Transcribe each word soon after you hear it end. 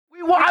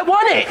I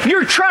won it.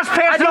 You're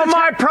trespassing on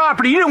my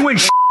property. You didn't win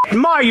shit in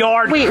my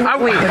yard. Wait.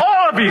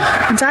 All of you.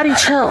 Daddy,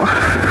 chill.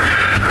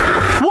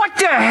 What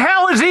the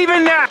hell is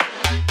even that?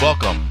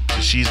 Welcome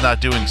to She's Not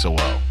Doing So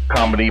Well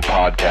comedy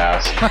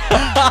podcast.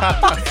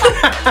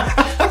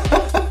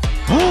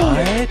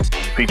 What?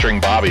 Featuring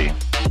Bobby.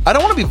 I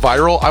don't want to be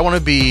viral. I want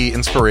to be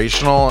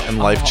inspirational and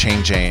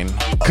life-changing.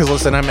 Because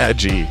listen, I'm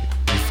edgy.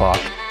 You fuck.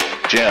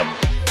 Jim.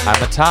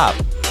 I'm a top.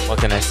 What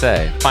can I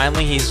say?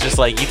 Finally, he's just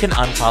like, you can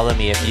unfollow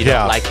me if you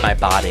don't like my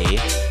body.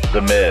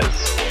 The Miz.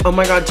 Oh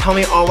my god, tell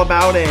me all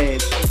about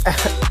it.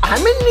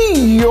 I'm in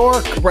New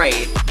York,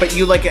 right? But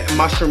you like it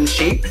mushroom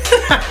shape?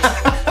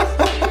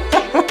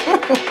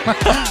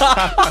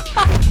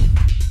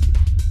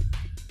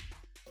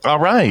 All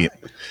right.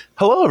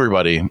 Hello,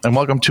 everybody, and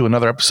welcome to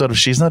another episode of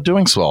She's Not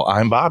Doing So Well.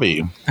 I'm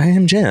Bobby. I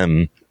am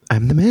Jim.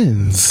 I'm the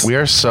Miz. We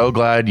are so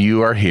glad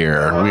you are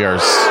here. We are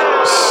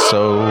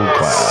so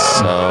glad.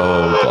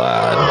 So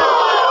glad.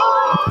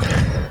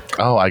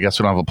 Oh, I guess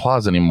we don't have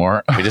applause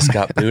anymore. We just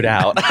got booed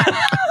out.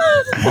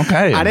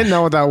 Okay. I didn't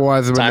know what that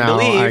was, but Time to now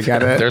leave. I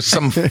get it. There's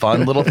some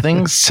fun little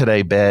things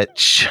today,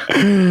 bitch.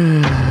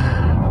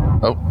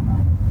 Oh.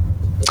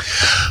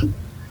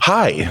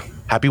 Hi.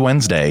 Happy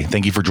Wednesday.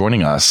 Thank you for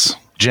joining us.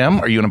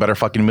 Jim, are you in a better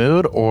fucking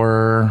mood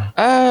or?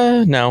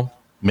 No.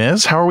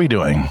 Miz, how are we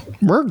doing?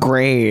 We're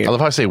great. I love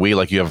how I say we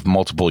like you have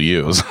multiple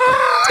yous.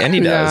 And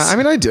he does. Yeah, I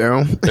mean, I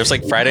do. There's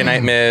like Friday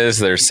night Miz,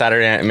 there's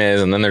Saturday night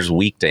Miz, and then there's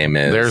weekday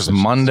Miz. There's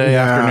Monday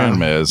afternoon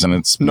Miz, and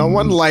it's... No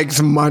one likes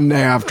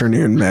Monday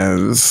afternoon,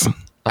 Miz.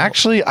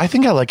 Actually, I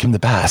think I like him the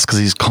best because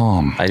he's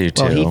calm. I do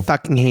too. Well, he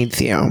fucking hates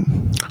you.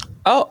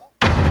 Oh.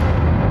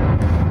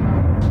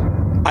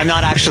 I'm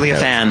not actually a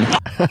fan.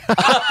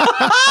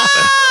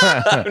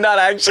 I'm not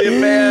actually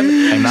a fan.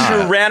 I'm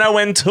not. Toronto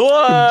and Tour.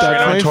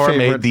 Toronto Tour made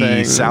favorite the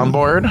thing.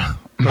 soundboard.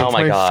 That's Oh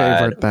my God.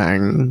 favorite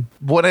thing.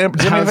 What didn't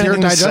have How's your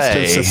anything to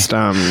digestive say.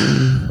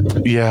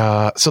 system?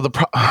 Yeah. So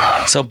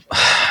So,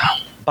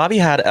 Bobby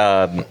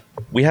had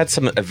we had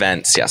some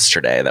events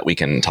yesterday that we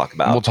can talk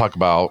about. we'll talk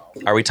about...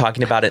 Are we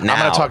talking about it now? I'm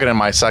going to talk it in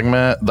my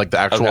segment, like the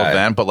actual Okay.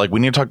 event, but like we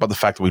need to talk about the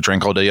fact that we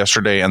drank all day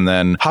yesterday and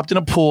then hopped in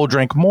a pool,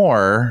 drank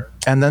more,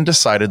 and then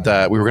decided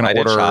that we were going I to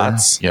did order...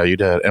 shots. Yeah, you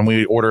did. And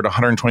we ordered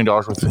 $120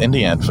 worth of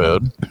Indian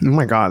food. Oh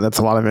my god, that's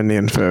a lot of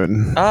Indian food.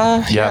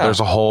 Yeah, there's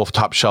a whole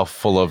top shelf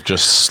full of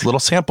just little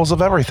samples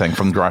of everything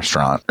from the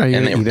restaurant. Are you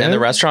And, gonna eat and it? the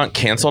restaurant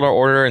canceled our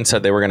order and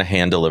said they were going to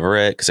hand deliver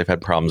it because they've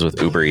had problems with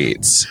Uber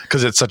Eats.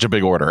 Because it's such a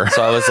big order.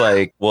 So I was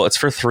like, well, it's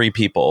for 3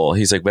 people.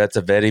 He's like, well, that's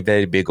a very,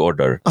 very big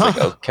order. It's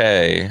like,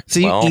 okay. So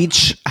you well,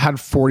 each had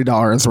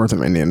 $40 worth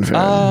of Indian food.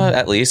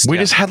 at least. We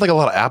yeah. just had like a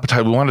lot of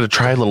appetite. We wanted to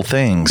try little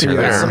things here,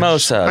 Yeah. there.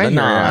 Samosa, I the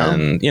hear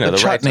naan, you know, The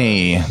the right-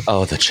 chutney.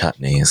 Oh, the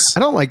chutneys. I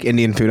don't like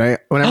Indian food.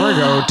 Whenever I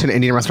go to an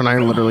Indian restaurant, I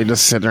literally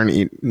just sit there and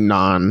eat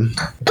naan.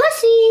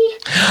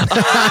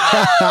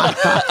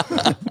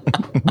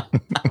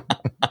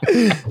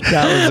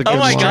 That was a good Oh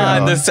my one.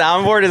 God, the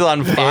soundboard is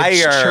on fire.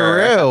 It's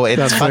true. It's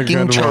That's a fucking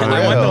good true. one.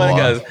 I want the one that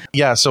goes,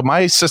 Yeah, so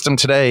my system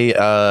today,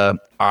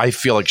 I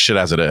feel like shit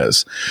as it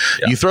is.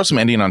 Yeah. You throw some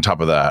Indian on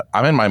top of that.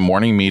 I'm in my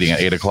morning meeting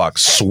at 8 o'clock,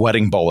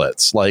 sweating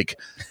bullets.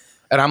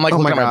 And I'm like Oh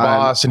looking my at my God.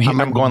 boss, and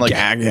I'm going like,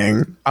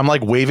 gagging. I'm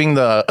like waving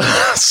the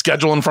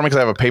schedule in front of me because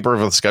I have a paper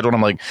of the schedule. And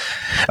I'm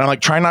like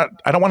trying not,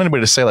 I don't want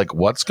anybody to say like,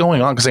 what's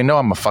going on? Because they know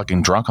I'm a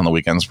fucking drunk on the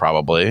weekends,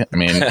 probably. I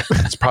mean,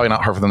 it's probably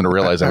not hard for them to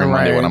realize every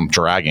Monday when I'm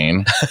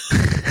dragging.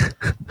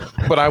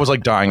 But I was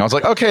like dying. I was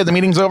like, okay, the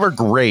meeting's over.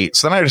 Great.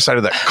 So then I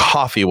decided that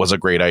coffee was a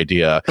great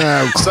idea.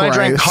 Oh, So then I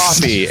drank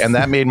Christ. coffee, and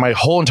that made my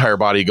whole entire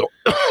body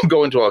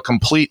go into a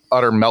complete,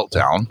 utter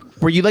meltdown.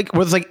 Were you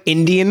was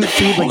Indian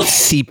food like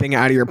seeping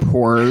out of your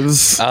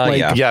pores?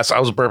 yeah. Yes, I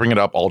was burping it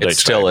up all day. It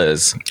still today.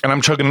 is. And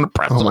I'm choking on a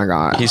pretzel. Oh my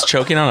god. He's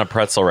choking on a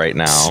pretzel right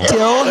now.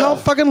 Still, how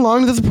fucking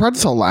long does a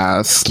pretzel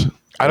last?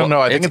 I don't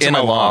know. I think it's in my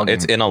lung.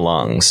 It's in a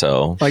lung,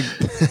 so Like,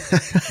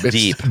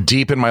 It's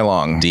deep in my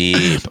lung.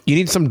 deep. you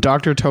need some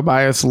Dr.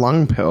 Tobias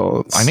lung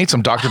pills. I need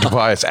some Dr.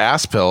 Tobias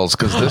ass pills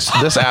because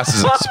this ass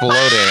is exploding.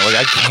 Like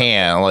I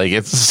can't. Like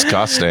it's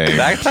disgusting.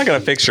 That's not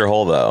gonna fix your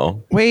hole,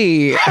 though.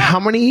 Wait,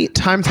 how many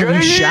times have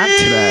you shat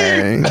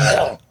today?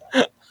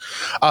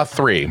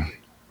 3.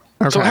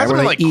 Okay, So it hasn't were been,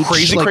 they like, each,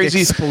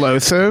 crazy.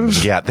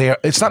 explosive? Yeah,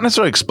 it's not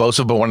necessarily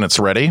explosive, but when it's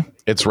ready,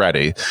 it's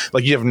ready.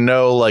 Like you have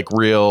no like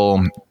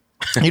real.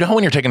 You know how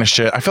when you're taking a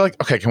shit, I feel like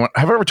okay.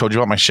 Have I ever told you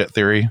about my shit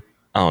theory?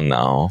 Oh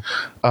no.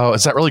 Oh,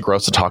 is that really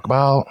gross to talk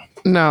about?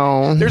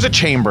 No. There's a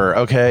chamber,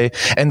 okay,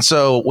 and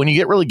so when you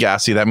get really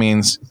gassy, that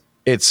means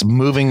it's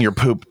moving your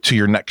poop to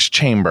your next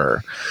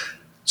chamber.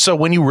 So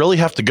when you really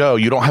have to go,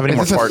 you don't have any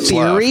more Is this a farts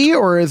theory, left.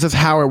 or is this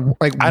how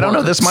it I don't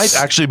know. This works?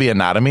 might actually be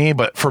anatomy,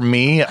 but for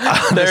me,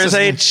 There's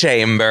a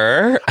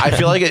chamber. I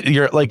feel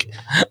like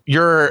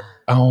you're.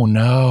 Oh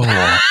no.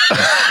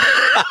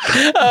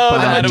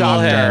 the edible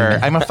hair.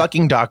 I'm a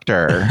fucking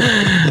doctor.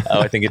 Oh,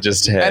 I think it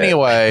just hit.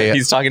 Anyway,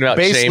 he's talking about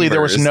basically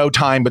there was chambers. no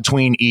time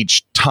between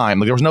each time.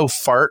 Like there was no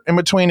fart in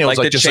between. It was Like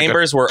like the just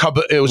chambers were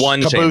it was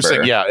one caboosing.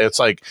 chamber. Yeah, it's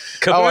like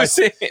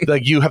Caboosing.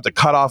 like you have to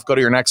cut off, go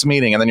to your next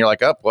meeting, and then you're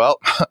like, oh well,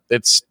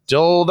 it's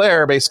still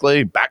there.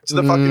 Basically, back to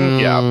the fucking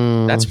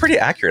yeah. That's pretty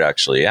accurate,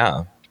 actually.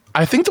 Yeah.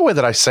 I think the way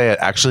that I say it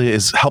actually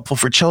is helpful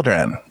for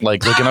children.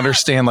 Like they can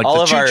understand. Like All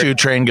the of our choo-choo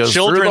train goes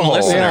through children the hole.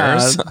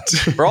 listeners.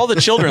 For all the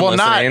children Well,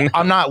 listening.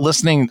 I'm not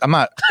listening. I'm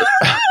not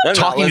I'm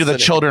talking not to the listening.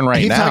 children right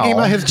He's now. talking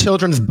about his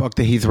children's book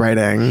that he's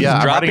writing. Yeah,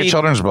 I'm writing a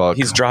children's book.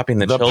 He's dropping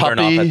the children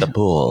off at the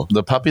pool.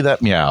 The Puppy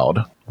That Meowed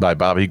by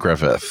Bobby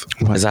Griffith.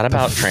 Is that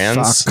about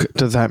trans Fuck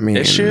does that mean?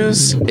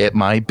 issues? It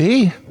might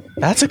be.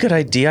 That's a good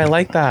idea. I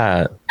like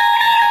that.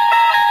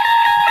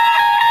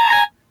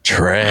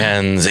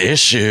 Trans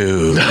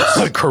issues.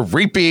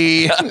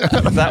 Creepy.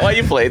 Is that why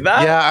you played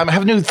that? Yeah, I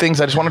have new things.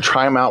 I just want to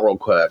try them out real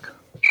quick.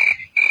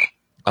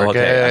 Oh,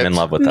 okay, I'm in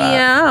love with that.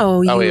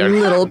 Meow, you yeah.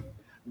 little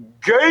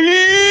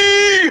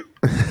Gay!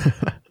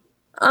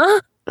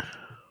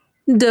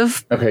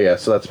 Okay, yeah,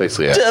 so that's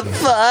basically it. The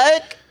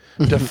fuck?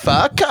 The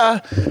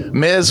fuck?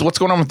 Ms., what's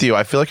going on with you?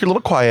 I feel like you're a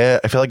little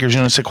quiet. I feel like you're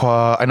je ne sais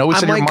quoi. I know we I'm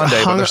said you're like Monday,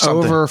 but hung there's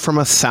something. over from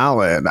a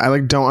salad. I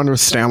like don't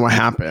understand what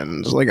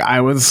happened. Like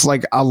I was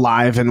like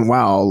alive and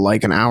well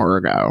like an hour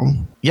ago.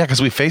 Yeah,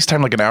 because we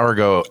FaceTimed like an hour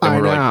ago. And I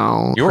we were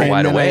know. You were And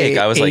wide then awake.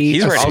 I was like, ate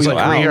he's a ready to sweet go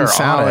out. green We are on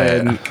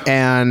salad, it.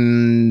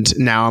 and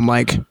now I'm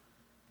like,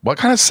 what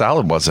kind of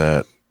salad was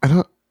it? I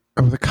don't.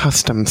 It was a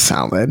custom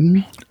salad.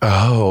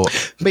 Oh.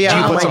 But yeah, Do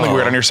you I'm put like, something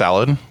weird on your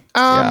salad?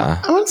 Yeah.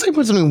 I wouldn't say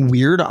put something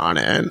weird on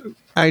it.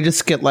 I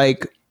just get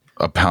like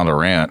A pound of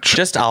ranch.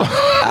 Just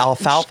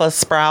alfalfa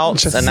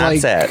sprouts, Just and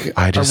that's like- it.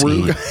 I just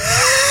eat.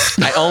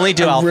 I only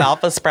do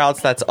alfalfa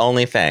sprouts. That's the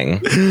only thing.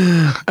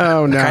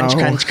 oh no, Crunch,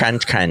 crunch,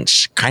 crunch,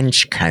 crunch,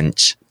 crunch,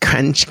 crunch.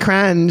 crunch,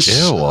 crunch. Ew.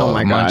 Oh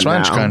my munch, god,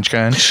 munch, no. crunch,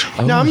 crunch.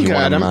 No, I'm you good.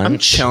 wanna I'm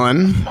munch?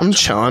 chilling. I'm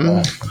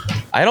chilling.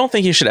 I don't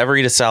think you should ever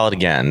eat a salad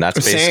again. That's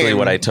basically Same.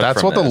 what I took.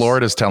 That's from what the this.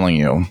 Lord is telling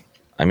you.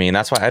 I mean,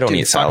 that's why I don't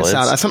eat Fuck salads.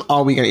 salad. I spent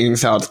all weekend eating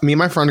salads. Me and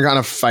my friend got in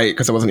a fight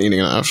because I wasn't eating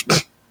enough.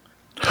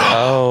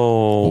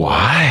 Oh,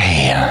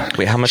 Why?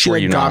 wait, how much She were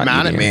like you got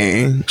not mad at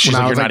eating? me. She's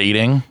when I like, was you're not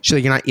eating? She's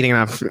like, you're not eating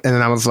enough. And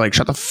then I was like,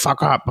 shut the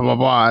fuck up, blah, blah,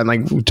 blah. And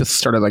like, we just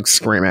started like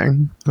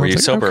screaming. I Were was you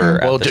like, sober? okay.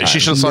 At Well, the she time?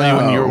 should have saw you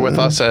when you were with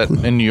us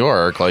in New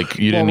York. Like,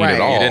 you didn't eat right.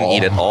 it all. You didn't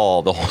eat it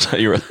all the whole time.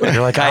 You're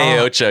like,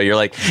 Cayocho. You're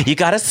like, you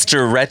got to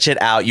stretch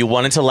it out. You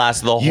want it to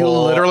last the whole You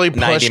literally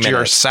 90 pushed your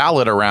minutes.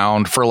 salad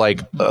around for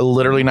like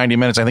literally 90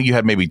 minutes. I think you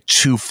had maybe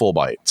 2 full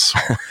bites.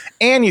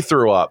 And you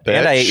threw up, bitch.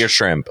 And I ate your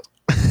shrimp.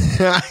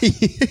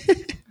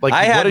 Like,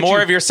 I what had did more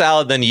you- of your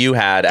salad than you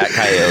had at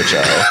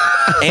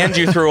Cayocho. And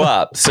you threw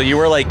up. So you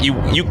were like, you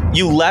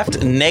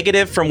left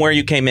negative from where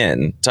you came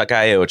in to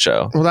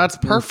Cayocho. Well, that's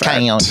perfect.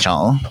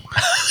 Cayocho.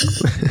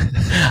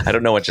 I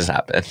don't know what just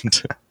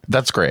happened.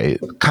 That's great.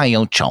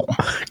 Cayocho.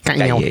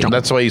 Cayocho.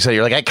 That's the way you say it.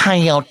 You're like, I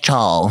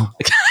cayocho.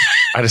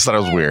 I just thought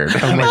it was weird.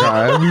 Oh my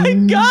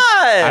God.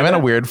 God. I'm in a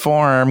weird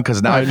form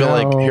because now I feel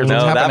like here's no,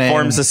 what's happening. that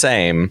form's the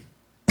same.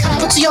 I'm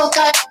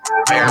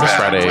just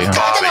ready. Giving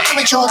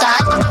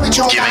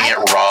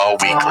it raw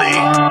weekly.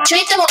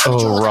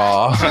 Oh,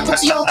 raw.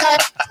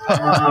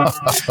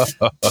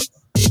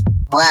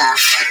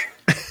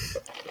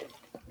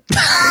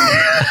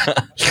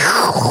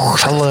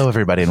 Hello,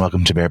 everybody, and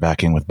welcome to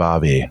Barebacking with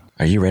Bobby.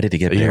 Are you ready to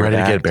get Are you ready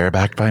to get barebacked?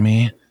 barebacked by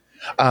me?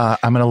 I'm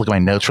going to look at my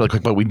notes really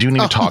quick, but we do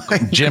need to talk.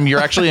 Jim, you're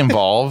actually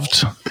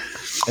involved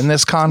in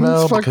this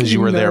convo These because you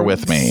were fucking there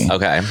notes. with me.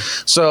 Okay.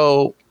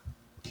 So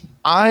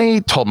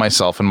I told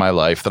myself in my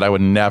life that I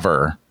would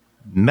never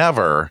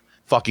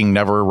fucking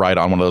ride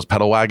on one of those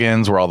pedal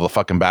wagons where all the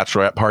fucking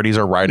bachelorette parties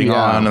are riding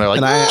on. And they're like,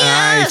 and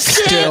I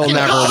still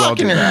never will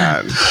do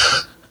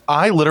that.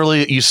 I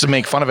literally used to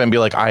make fun of it and be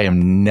like, I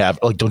am never,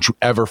 like, don't you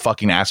ever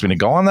fucking ask me to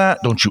go on that.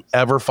 Don't you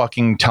ever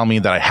fucking tell me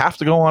that I have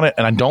to go on it.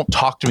 And don't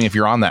talk to me if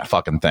you're on that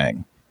fucking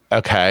thing.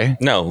 Okay.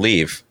 No,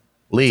 leave.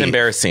 Leave. It's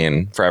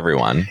embarrassing for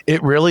everyone.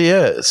 It really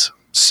is.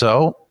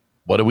 So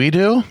what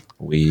do?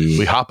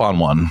 We hop on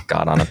one.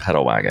 Got on a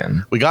pedal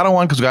wagon. We got on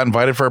one because we got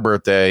invited for a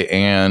birthday.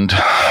 And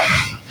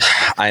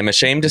I'm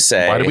ashamed to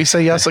say. why did we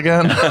say yes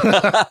again?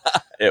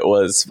 It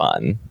was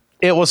fun.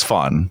 It was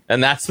fun.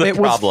 And that's the It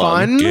was problem.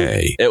 fun?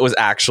 It was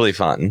actually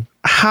fun.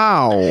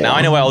 How? Now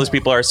I know why all these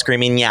people are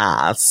screaming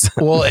yes.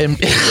 Well, and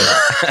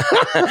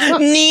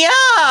Yes!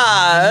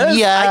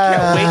 I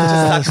can't wait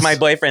to suck my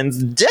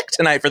boyfriend's dick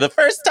tonight for the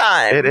first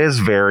time. it is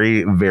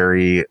very,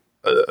 very.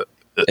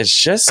 It's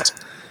just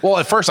Well,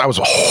 at first I was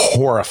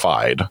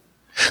horrified.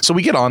 So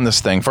we get on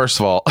this thing. First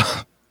of all,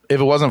 if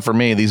it wasn't for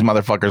me, these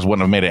motherfuckers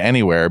wouldn't have made it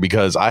anywhere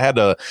because I had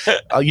to,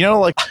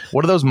 like,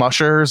 what are those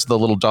mushers? The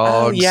little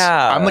dogs?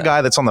 yeah. I'm the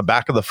guy that's on the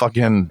back of the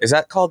fucking is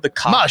that called the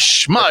cock?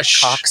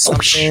 mush. Cock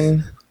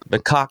something? The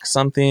cock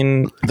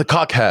something. The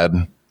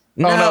cockhead.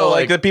 No,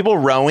 like the people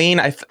rowing.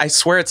 I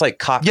swear it's like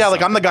cock. Yeah,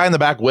 like I'm the guy in the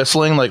back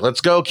whistling, like, let's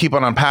go, keep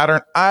on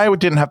pattern. I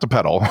didn't have to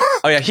pedal.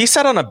 Oh, yeah. He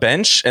sat on a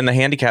bench in the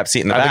handicap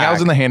seat in the back. I think I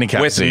was in the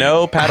handicap with seat.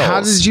 no pedals.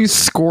 How did you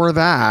score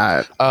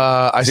that?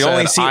 I said,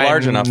 only seat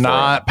large enough for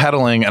not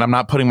pedaling, and I'm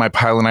not putting my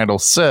pilonidal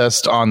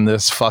cyst on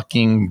this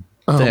fucking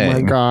thing. Oh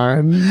my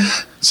God.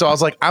 So I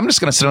was like, I'm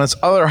just going to sit on this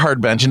other hard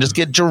bench and just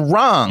get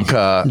drunk.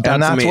 And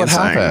that's amazing. what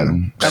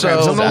happened. Okay,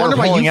 so no wonder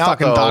why you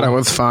fucking thought it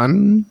was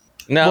fun.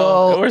 No,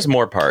 Well- there was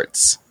more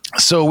parts.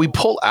 So we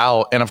pull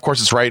out, and of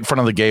course, it's right in front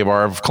of the gay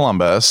bar of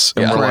Columbus.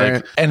 And Yeah. we're Right.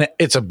 like, and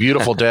it's a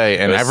beautiful day,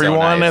 and It was so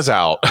everyone nice. is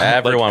out.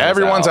 Everyone was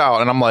everyone's out.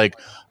 out. And I'm like,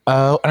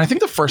 oh, and I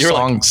think the first You were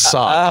song like,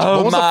 sucked. Oh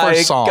What was my the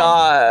first song?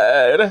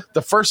 God.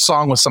 The first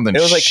song was something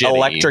It was like shitty.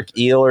 Electric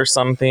Eel or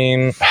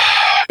something.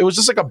 It was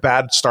just like a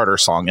bad starter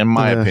song, in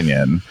my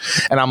opinion.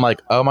 And I'm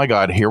like, oh my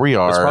God, here we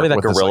are. It's probably that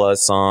with this, Gorilla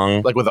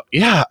song. Like with,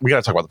 yeah, we got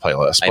to talk about the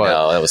playlist. I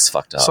know, that was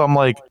fucked up. So I'm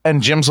like,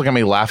 and Jim's looking at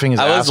me laughing his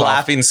I ass was off.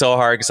 laughing so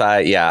hard because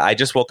I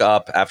just woke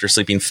up after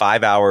sleeping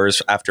 5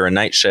 hours after a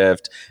night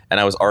shift, and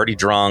I was already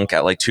drunk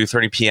at like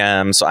 2:30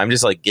 p.m. So I'm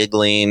just like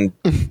giggling,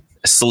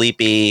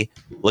 sleepy,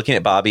 looking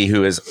at Bobby,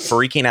 who is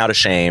freaking out,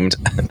 ashamed.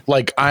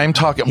 Like I'm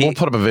talking, we'll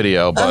put up a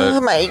video,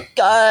 but my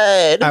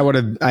God. That would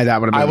have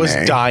been I was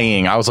me.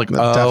 dying. I was like,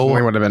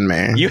 Definitely oh. would have been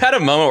me. You had a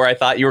moment where I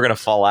thought you were going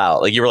to fall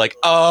out. Like you were like,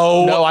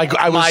 oh, No, I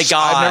was, my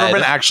God. I've never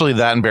been actually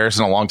that embarrassed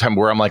in a long time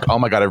where I'm like, oh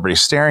my God,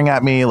 everybody's staring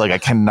at me. Like I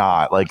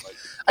cannot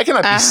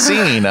be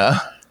seen.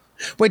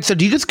 Wait, so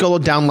do you just go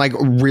down like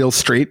real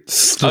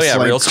streets? Oh, Just, yeah,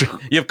 like, real street.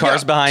 You have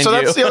cars behind So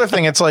you. that's the other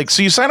thing. It's like,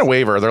 so you sign a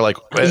waiver. They're like,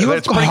 You have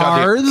it's pretty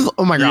goddamn- cars?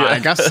 Oh my God, I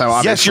guess so.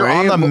 Obviously. Yes, you're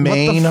on the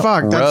main What the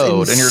fuck?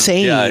 road, That's and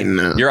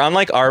insane. You're on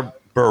like our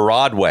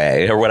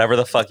Broadway or whatever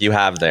the fuck you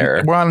have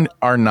there. We're on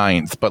our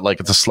 9th, but like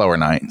it's a slower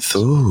 9th.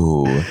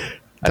 Ooh.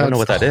 I don't know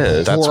what that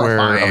is. That's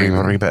horrifying.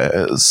 where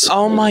Arriba is.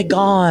 Oh my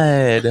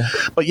God.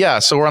 But yeah,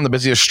 so we're on the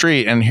busiest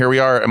street, and here we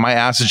are. And my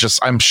ass is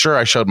just—I'm sure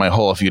I showed my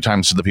hole a few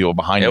times to the people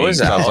behind It me. was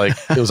 'Cause I was out.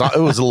 like,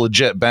 it was a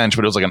legit bench,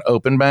 but it was like an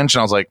open bench, and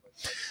I was like,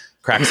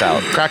 Cracks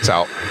out. cracks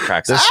out,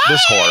 Cracks this out.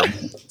 this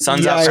whore.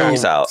 Sun's out,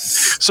 cracks out.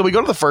 So we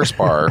go to the first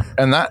bar,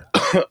 and that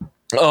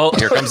Oh,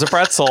 here comes the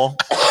pretzel.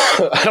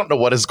 I don't know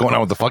what is going on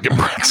with the fucking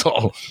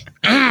pretzel.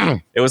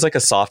 It was like a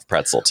soft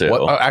pretzel too.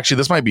 What, actually,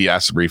 this might be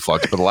acid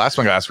reflux, but the last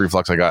one got acid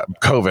reflux. I got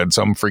COVID,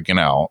 so I'm freaking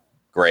out.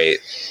 Great.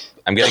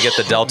 I'm going to get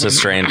the Delta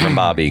strain from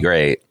Bobby.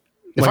 Great.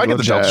 If Like I get the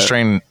legit. Delta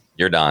strain,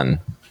 You're done.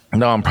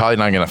 no, I'm probably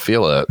not going to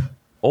feel it.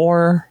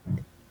 Or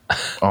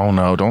Oh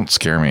no, don't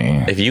scare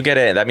me. if you get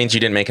it, that means you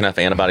didn't make enough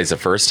antibodies the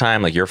first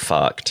time. Like you're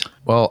fucked.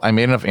 Well, I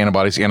made enough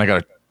antibodies, and I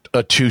got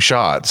a 2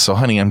 shots, so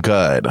honey, I'm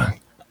good.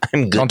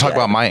 I'm good. Don't talk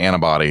about my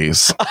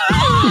antibodies,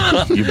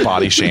 you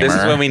body shamer. This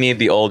is when we need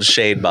the old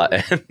shade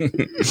button.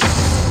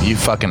 You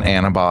fucking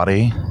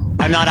antibody.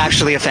 I'm not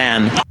actually a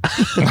fan.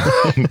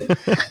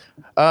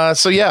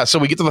 So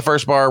we get to the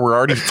first bar. We're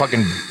already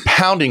fucking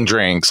pounding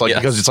drinks, like Yes.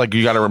 because it's like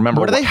you got to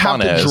remember What do they have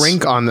fun to is.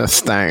 drink on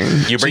this thing?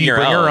 You So bring, you your,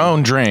 bring own. your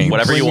own drink,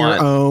 Whatever you Bring your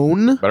want.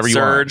 own. whatever you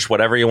Surge,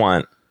 whatever you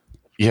want. want.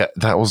 Yeah,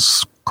 that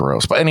was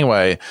gross. But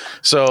anyway,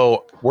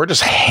 so we're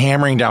just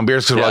hammering down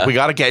beers because we're Yeah. like, we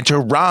got to get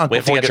drunk. We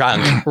have to before get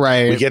drunk.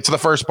 Right. We get to the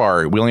first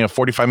bar. We only have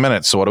 45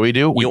 minutes. So what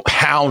do? We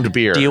pound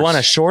beers. Do you want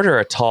a short or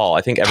a tall?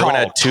 I think everyone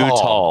Tall, had 2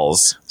 tall.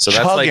 talls. So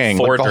that's chugging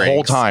like 4 the drinks.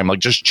 whole time, like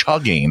just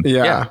chugging.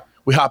 Yeah.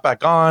 We hop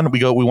back on. We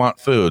go. We want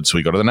food, so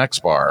we go to the next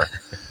bar.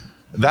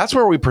 That's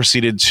where we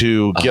proceeded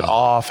to get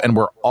off, and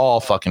we're all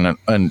fucking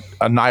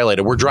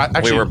annihilated. We're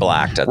actually We were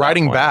blacked at that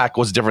riding point. back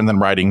was different than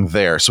riding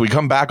there. So we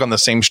come back on the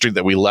same street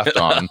that we left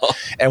on,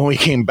 and when we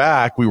came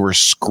back, we were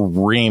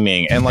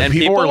screaming, and like And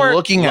people were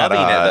looking at loving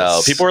us. it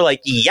though. People were like,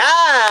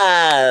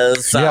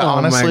 "Yes!" Yeah, Oh my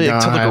honestly,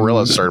 until the God.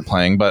 Gorillas started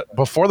playing. But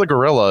before the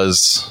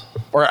Gorillas,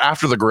 or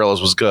after the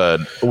Gorillas was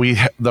good,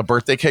 the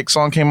birthday cake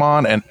song came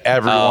on, and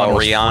everyone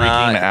was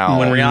freaking out.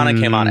 When Rihanna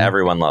came on,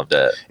 everyone loved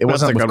it. It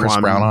wasn't a with good Chris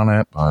one. Brown on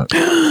it, but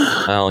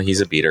Well, he's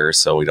a beater,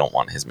 so we don't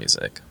want his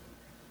music.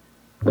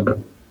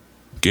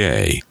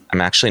 Gay.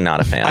 I'm actually not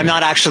a fan. I'm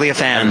not actually a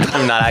fan.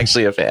 I'm not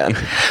actually a fan.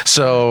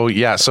 so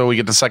yeah, so we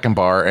get to the second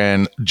bar,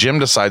 and Jim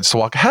decides to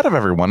walk ahead of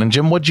everyone. And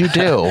Jim, what'd you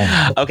do?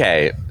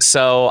 Okay,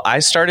 so I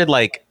started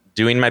like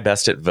doing my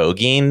best at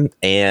voguing,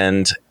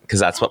 and because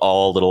that's what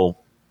all little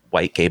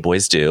white gay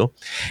boys do.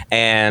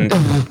 And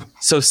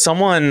so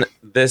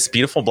this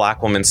beautiful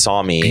black woman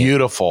saw me,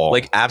 Beautiful,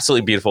 like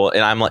absolutely beautiful,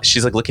 and I'm like,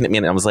 she's like looking at me,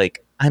 and I was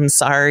like, I'm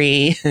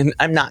sorry,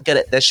 I'm not good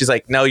at this. She's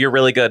like, no, you're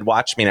really good.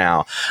 Watch me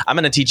now. I'm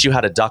going to teach you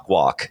how to duck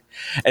walk.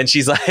 And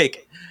she's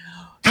like,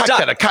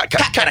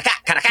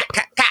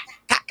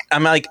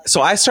 I'm like,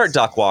 so I start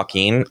duck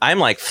walking. I'm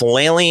like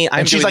flailing.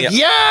 and she's doing like, the-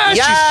 yes,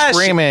 Yes! she's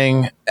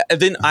screaming.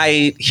 Then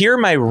I hear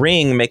my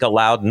ring make a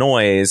loud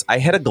noise. I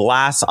hit a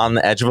glass on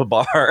the edge of a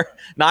bar,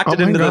 knocked it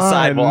my into the God.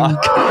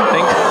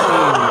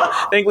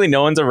 sidewalk. Thankfully,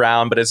 no one's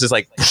around, but it's just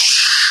like,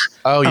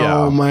 Oh yeah,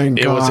 Oh, my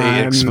it was God.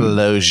 an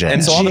explosion.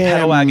 and so all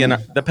Jim.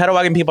 the pedal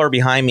wagon people are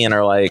behind me and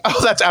are like,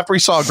 oh, that's after we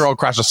saw a girl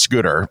crash a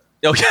scooter.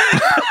 Okay.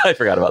 I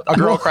forgot about that. A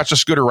girl crashed a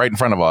scooter right in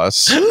front of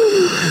us,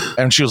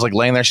 and she was like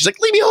laying there. She's like,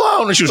 "Leave me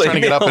alone!" And she was trying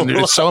to get up, and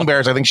it's so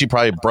embarrassed. I think she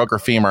probably broke her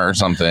femur or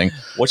something.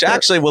 Which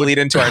actually will lead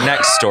into our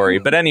next story.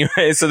 But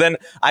anyway, so then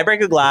I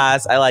break a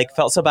glass. I like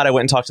felt so bad. I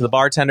went and talked to the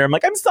bartender. I'm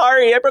like, "I'm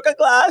sorry, I broke a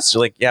glass." She's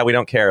like, "Yeah, we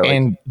don't care." Like,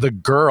 And the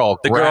girl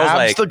grabs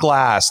like, the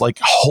glass, like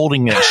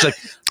holding it. She's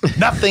like,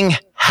 "Nothing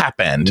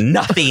happened.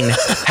 Nothing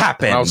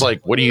happened." And I was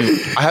like, "What do you?"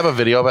 I have a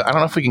video of it. I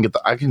don't know if we can get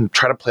I can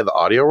try to play the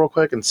audio real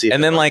quick and see.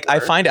 And then like I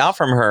find out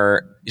from her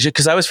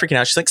because I was freaking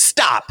out. She's like,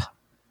 "Stop!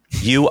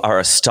 You are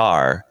a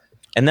star."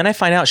 And then I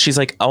find out she's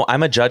like, "Oh,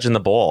 I'm a judge in the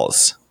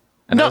bowls."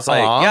 And I was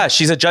like, "Yeah,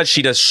 she's a judge.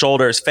 She does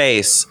shoulders,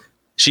 face.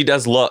 She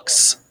does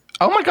looks."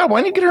 Oh my God, why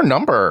didn't you get her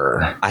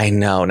number? I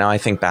know. Now I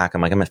think back,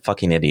 I'm like, I'm a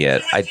fucking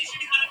idiot.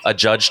 A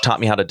judge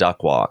taught me how to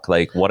duck walk.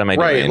 Like, what am I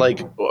doing? Right,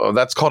 like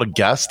that's called a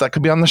guest that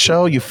could be on the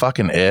show. You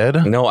fucking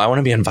id. No, I want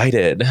to be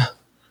invited.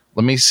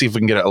 Let me see if we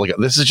can get it. Like,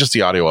 this is just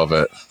the audio of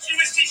it.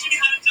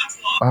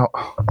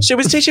 She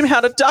was teaching me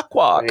how to duck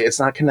walk. It's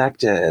not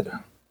connected.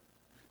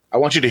 I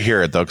want you to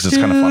hear it though, because it's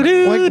kind of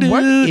funny. Like,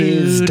 what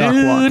is duck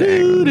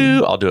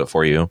walking? I'll do it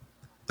for you.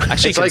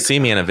 Actually, you can see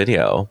me in a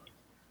video.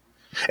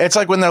 It's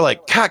like when they're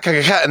like cat,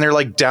 cat, cat, and they're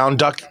like down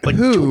duck. Like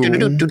Who? No.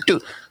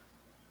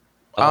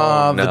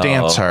 The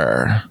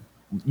dancer.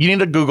 You need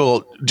to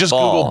Google. Just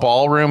Google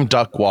ballroom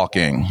duck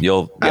walking. It's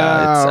Okay,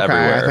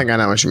 everywhere. I think I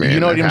know what you mean. You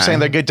know what I'm Okay. saying?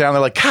 They get down.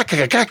 They're like cat,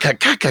 cat, cat, cat,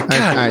 cat, cat,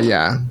 cat.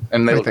 Yeah,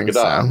 and they I look like think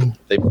a duck. so.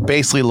 They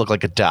basically look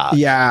like a duck.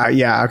 Yeah.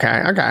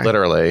 Okay.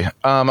 Literally.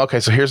 Okay,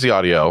 so here's the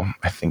audio.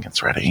 I think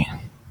it's ready.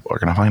 We're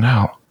gonna find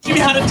out. Teach me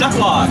how to duck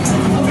walk.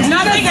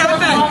 Nothing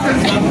happened.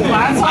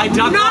 I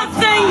duck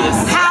Nothing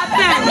happened.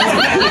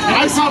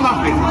 I saw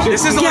nothing.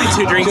 This is only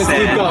 2 drinks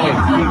in.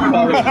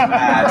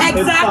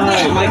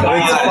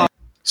 Exactly.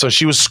 So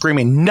she was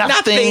screaming,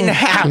 "Nothing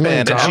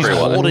happened!" And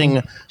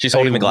she's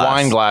holding the glass.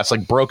 wine glass,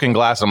 like broken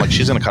glass. I'm like,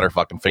 she's gonna cut her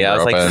fucking finger Yeah, I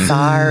was open. like,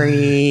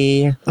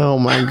 sorry. Oh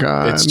my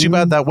God. It's too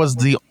bad that was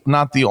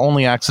not the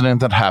only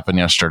accident that happened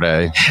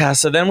yesterday. Yeah,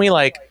 so then we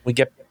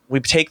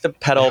take the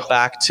pedal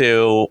back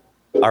to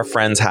our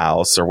friend's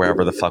house or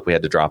wherever the fuck we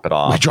had to drop it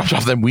off. I dropped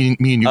off them. Me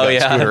and you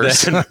got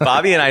scooters. Then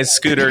Bobby and I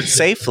scootered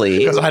safely.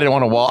 Because I didn't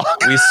want to walk.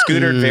 We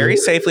scootered very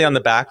safely on the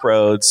back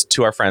roads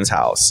to our friend's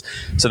house.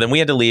 So then we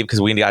had to leave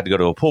because we had to go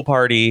to a pool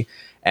party.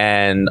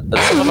 And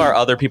some of our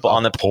other people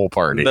on the pool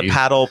party, the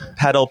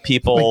pedal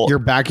people, like your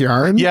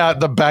backyard. Yeah,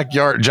 the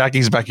backyard,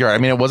 Jackie's backyard. I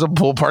mean, it was a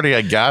pool party,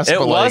 I guess. It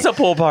but was like, a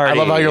pool party. I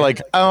love how you're like,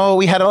 oh,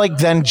 we had to like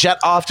then jet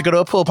off to go to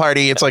a pool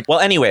party. It's like, well,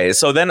 anyways,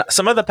 so then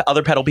some of the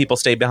other pedal people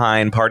stayed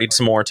behind, partied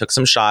some more, took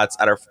some shots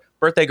at our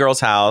birthday girl's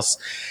house,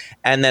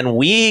 and then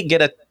we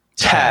get a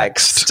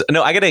text.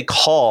 No, I get a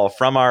call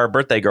from our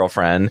birthday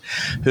girlfriend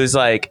who's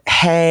like,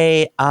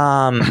 "Hey,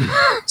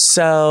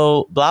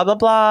 so blah blah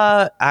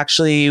blah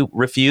actually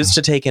refused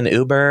to take an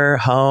Uber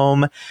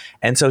home,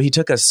 and so he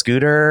took a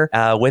scooter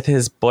with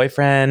his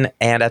boyfriend,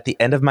 and at the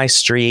end of my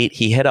street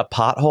he hit a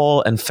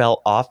pothole and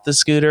fell off the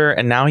scooter,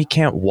 and now he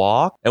can't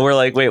walk." And we're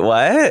like, "Wait,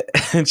 what?"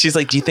 And she's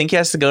like, "Do you think he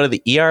has to go to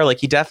the ER?" Like,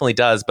 he definitely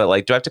does, but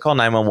like, do I have to call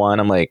 911?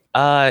 I'm like,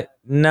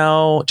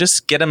 no,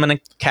 just get him in a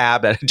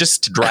cab and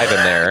just drive him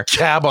there.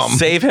 Cab him.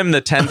 Save him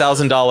the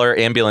 $10,000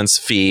 ambulance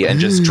fee and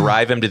just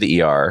drive him to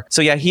the ER.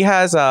 So yeah, he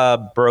has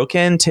a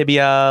broken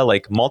tibia,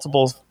 like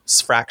multiple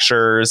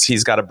fractures.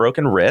 He's got a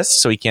broken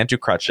wrist, so he can't do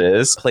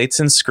crutches. Plates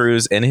and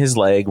screws in his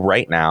leg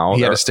right now.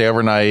 He had to stay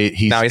overnight.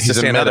 Now he's to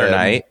stay another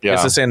night. Yeah. He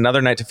has to stay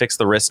another night to fix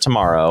the wrist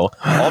tomorrow.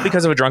 All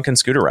because of a drunken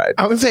scooter ride.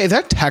 I would say, is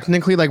that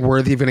technically like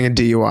worthy of getting a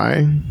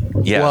DUI?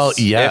 Yes. Well,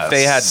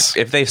 yes.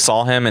 If they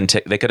saw him and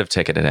they could have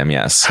ticketed him.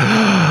 Yes.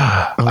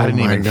 I didn't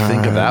even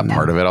think of that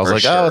part of it. I was For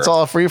like, sure. oh, it's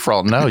all a free for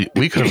all. No,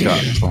 we could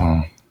have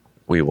got.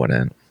 We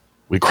wouldn't.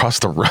 We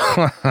crossed the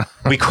road.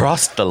 We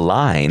crossed the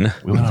line.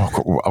 We went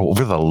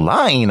over the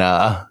line,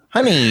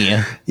 honey.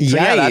 So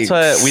yeah, that's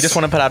what we just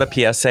want to put out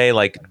a PSA.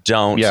 Like,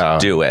 don't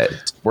do it.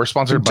 We're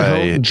sponsored by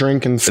Don't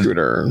drink and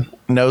scooter.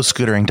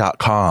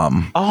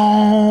 noscootering.com.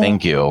 Oh,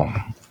 Thank you.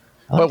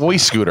 But we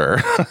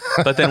scooter.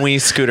 but then we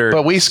scooter.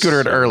 But we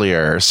scootered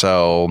earlier.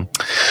 So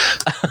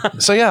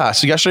yeah.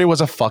 So yesterday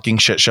was a fucking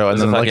shit show. And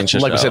then like we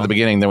said at the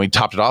beginning, then we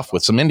topped it off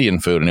with some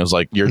Indian food. And it was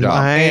like, you're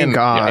done. My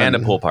God. And a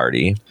pool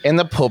party. And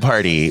the pool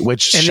party,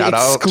 which An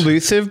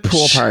exclusive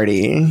pool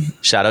party.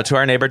 Shout out to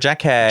our neighbor,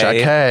 Jack Hay. Jack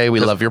Hay, we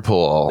love your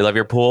pool. We love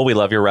your pool. We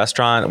love your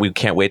restaurant. We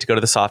can't wait to go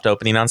to the soft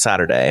opening on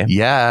Saturday.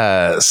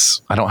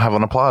 Yes. I don't have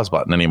an applause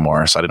button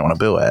anymore, so I didn't want to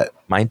boo it.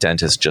 My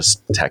dentist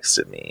just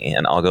texted me,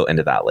 and I'll go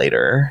into that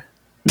later.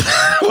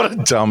 What a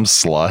dumb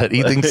slut.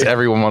 He thinks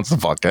everyone wants to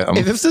fuck him.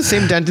 Is this the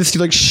same dentist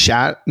you like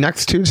shat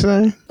next to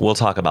today? We'll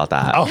talk about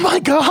that. Oh my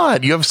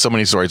God. You have so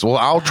many stories. Well,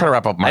 I'll try to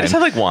wrap up mine. I just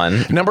have like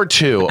one. Number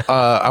 2,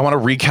 I want to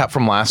recap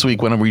from last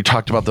week when we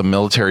talked about the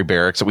military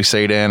barracks that we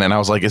stayed in. And I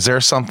was like, is there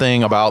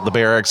something about the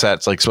barracks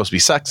that's like supposed to be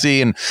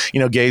sexy? And, you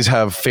know, gays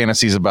have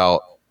fantasies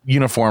about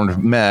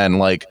uniformed men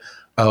like,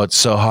 oh, it's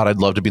so hot. I'd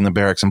love to be in the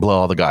barracks and blow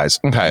all the guys.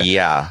 Okay.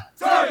 Yeah.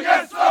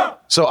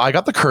 So I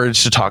got the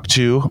courage to talk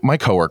to my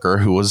coworker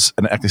who was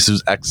an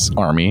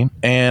ex-army.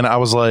 And I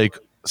was like,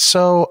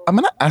 so I'm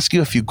going to ask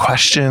you a few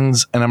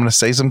questions and I'm going to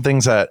say some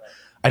things that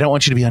I don't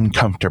want you to be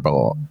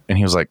uncomfortable. And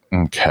he was like,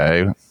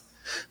 okay.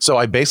 So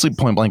I basically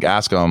point blank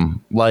asked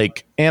him,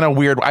 like, in a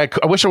weird, I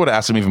wish I would have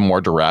asked him even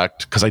more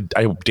direct because I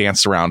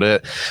danced around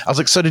it. I was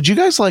like, so did you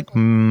guys like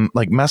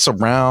mess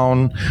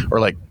around or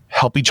like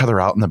help each other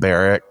out in the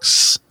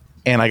barracks?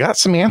 And I got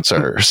some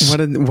answers.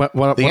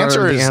 The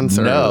answer is answers?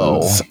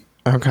 no.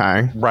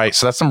 Okay. Right.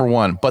 So that's number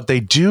one. But they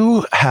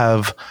do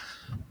have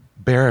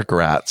barrack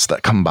rats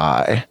that come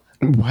by.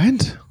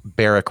 What?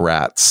 Barrack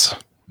rats.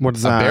 What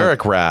is A that?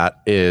 barrack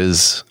rat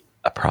is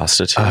A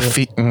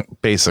prostitute.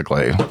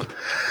 basically.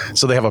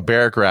 So they have a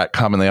barrack rat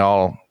come and they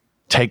all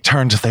take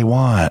turns if they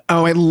want.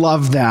 Oh, I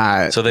love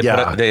that. So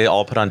they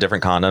all put on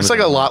different condoms. It's like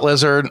a lot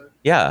lizard.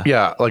 Yeah.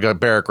 Yeah, like a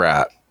barrack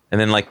rat. And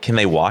then like, can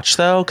they watch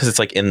though? Because it's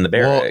like in the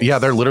barracks. Well, yeah,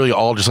 they're literally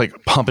all just like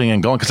pumping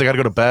and going because they got to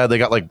go to bed. They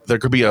got like, there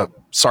could be a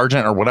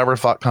sergeant or whatever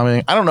fuck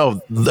coming. I don't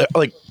know.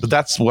 Like, but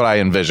that's what I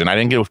envision. I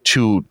didn't get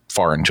too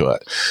far into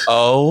it.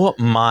 Oh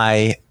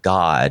my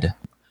God.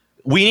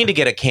 We need to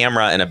get a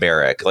camera in a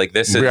barrack. Like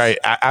this is Right.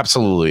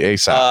 Absolutely.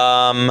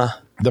 ASAP.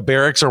 The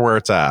barracks are where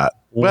it's at.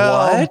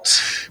 Well, what?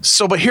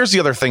 So, but here's the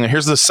other thing.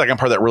 Here's the second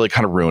part that really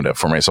kind of ruined it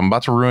for me. So I'm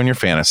about to ruin your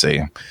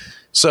fantasy.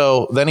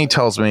 So then he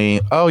tells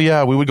me, oh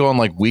yeah, we would go on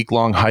like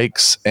week-long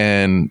hikes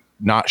and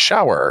not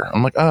shower.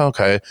 I'm like, oh,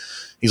 okay.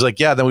 He's like,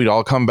 yeah, then we'd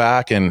all come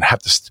back and have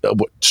to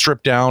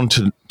strip down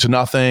to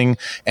nothing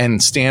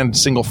and stand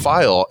single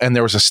file. And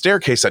there was a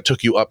staircase that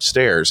took you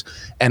upstairs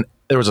and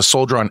there was a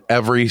soldier on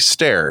every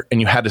stair and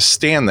you had to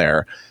stand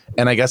there.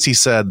 And I guess he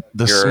said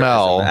the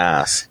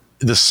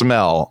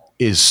smell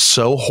is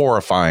so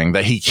horrifying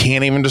that he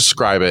can't even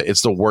describe it.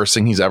 It's the worst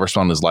thing he's ever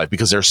smelled in his life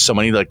because there's so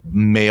many like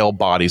male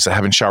bodies that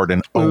haven't showered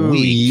in a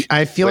week.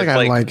 I feel like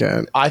I like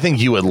it. I think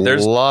you would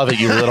love it,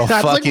 you little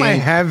That's fucking like my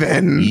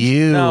heaven.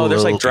 No,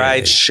 there's like little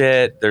dried kid.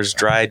 shit. There's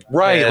dried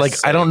Right. piss. Like,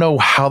 I don't know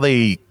how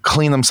they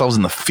clean themselves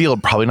in the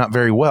field. Probably not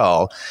very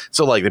well.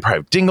 So like they probably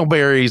have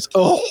dingleberries.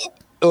 Oh,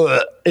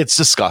 it's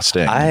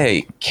disgusting.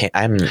 I can't.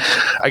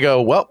 I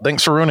go, well,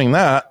 thanks for ruining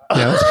that.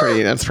 Yeah,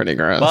 that's pretty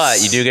gross.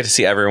 But you do get to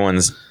see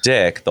everyone's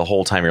dick the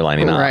whole time you're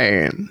lining up.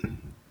 Right.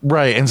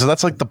 Right. And so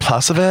that's like the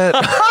plus of it.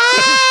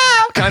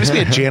 Can I just be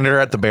a janitor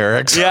at the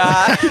barracks?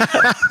 Yeah.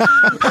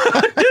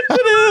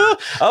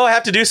 Oh, I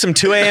have to do some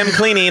 2 a.m.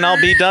 cleaning. I'll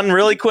be done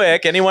really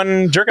quick.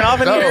 Anyone jerking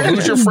off in here?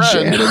 Who's your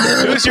friend?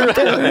 Who's your?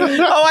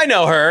 Oh, I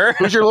know her.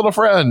 Who's your little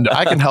friend?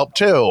 I can help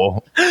too.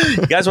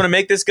 You guys want to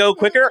make this go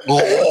quicker?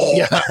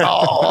 Yeah.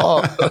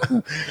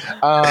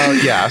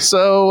 Yeah.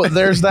 So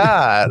there's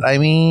that. I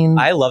mean,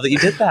 I love that you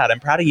did that. I'm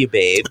proud of you,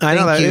 babe. I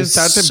know Thank you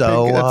that's a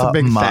so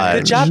big much. thing.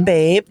 Good job,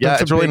 babe. yeah,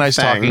 That's it's a really big nice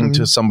thing. talking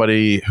to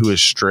somebody who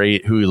is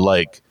straight, who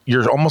like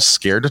you're almost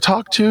scared to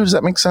talk to. Does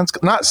that make sense?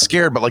 Not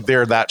scared, but like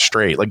they're that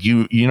straight. Like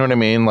you know what I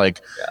mean?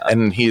 Like,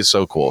 and he is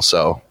so cool.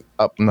 So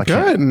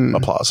Good.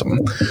 Applause him.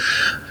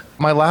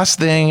 My last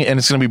thing, and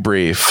it's going to be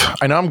brief.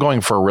 I know I'm going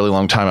for a really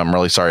long time. I'm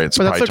really sorry. It's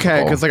But that's probably okay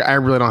typical. because like I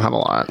really don't have a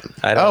lot.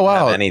 I don't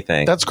have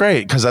anything. That's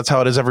great because that's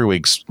how it is every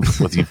week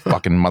with you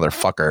fucking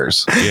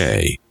motherfuckers.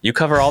 Yay. You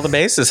cover all the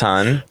bases,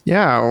 hon.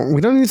 Yeah,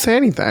 we don't need to say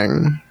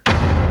anything.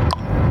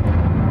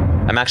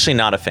 I'm actually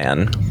not a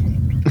fan.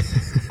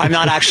 I'm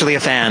not actually a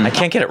fan. I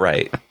can't get it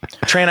right.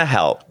 Trina,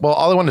 help. Well,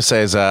 all I wanted to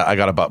say is that I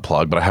got a butt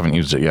plug, but I haven't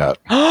used it yet.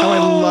 Oh, I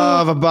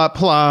love a butt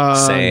plug.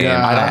 Same.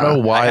 I don't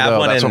know why I have though.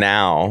 one That's in what-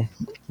 now.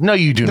 No,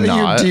 you do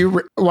not. Do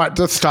you what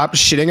to stop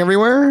shitting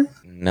everywhere?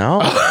 No.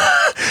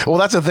 Well,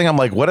 that's the thing. I'm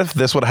like, what if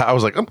this would? I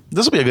was like,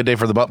 this will be a good day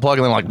for the butt plug,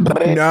 and then like,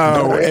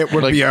 No, it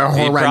would Like, be a you'd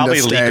horrendous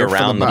probably leak day for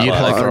around the the butt you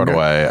butt like plug. throw it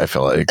away. I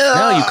feel like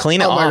No, you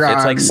clean it Oh my off. It's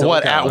God. like silicone.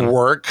 what at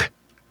work,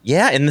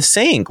 Yeah, in the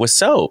sink with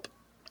soap.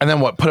 and then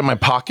what? Put it in my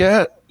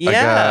pocket. Yeah, I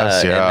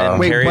guess, and yeah. then-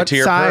 Wait, Carry it what to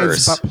your size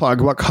purse. butt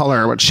plug? What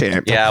color? What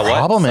shape? Yeah, what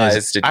Problem size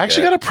is, did you I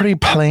actually get? got a pretty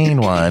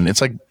plain one. It's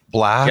like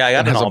black. Yeah, I got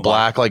and an has a all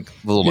black. black like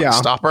little like, Yeah.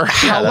 stopper.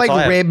 How that's like all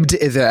I have. ribbed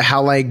is it?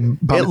 How like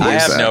bumpy I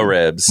is have it? no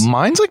ribs.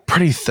 Mine's like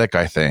pretty thick.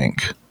 I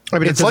think. I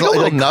mean, It's like a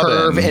little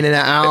curve nubbin. in and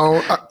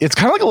out. It's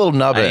kind of like a little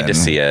nubbin. I need to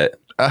see it.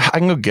 I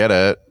can go get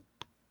it.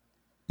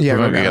 Yeah, We're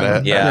go gonna get get it.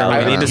 it. Yeah,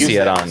 we need to see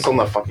it on. in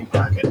the fucking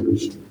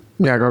package.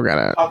 Yeah, go get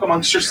it. Talk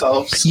amongst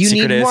yourselves. You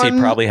Secret need is one. he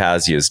probably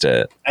has used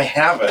it. I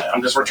haven't.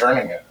 I'm just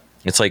returning it.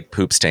 It's like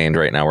poop stained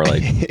right now. We're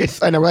like,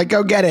 I know. Like,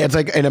 go get it. It's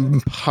like in a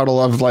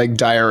puddle of like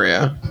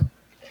diarrhea.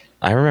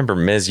 I remember,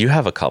 Ms. You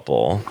have a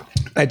couple.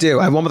 I do.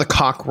 I have one with a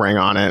cock ring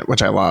on it,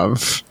 which I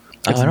love.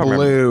 Oh, It's I don't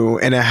blue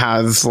and it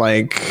has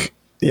like,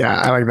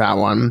 yeah, I like that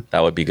one.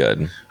 That would be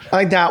good. I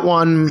like that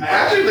one. I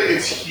actually think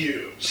it's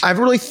huge. I have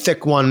a really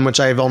thick one, which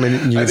I've only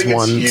used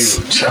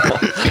once.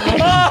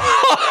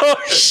 Oh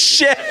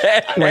shit!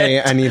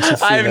 Wait, I need to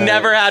see I've that.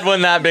 never had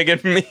one that big in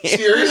me.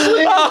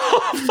 Seriously?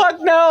 Oh fuck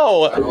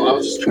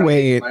no!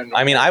 Wait,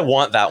 I mean, I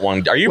want that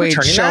one. Are you Wait,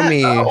 returning show that?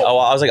 me. Oh,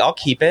 I was like, I'll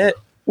keep it.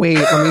 wait,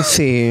 let me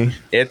see.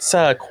 It's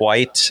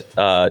quite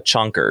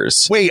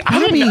chunkers. Wait, I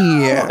don't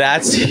Bobby,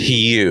 That's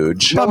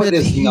huge. Bobby, it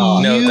is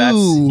not. No,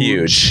 that's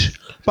huge.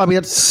 Bobby,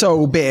 that's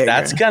so big.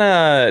 That's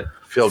gonna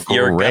feel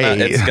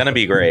great. It's gonna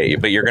be great,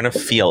 but you're gonna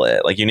feel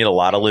it. Like you need a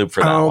lot of lube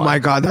for that. Oh one. my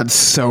God, that's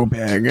so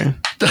big.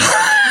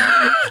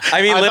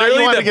 I mean,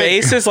 literally, the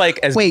base is like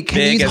as Wait, can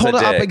big you as hold a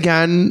it up dick.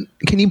 again?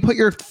 Can you put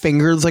your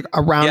fingers like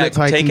around Yeah, it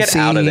so I take can it see?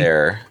 out of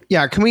there.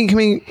 Yeah, can we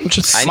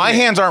just? My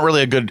hands aren't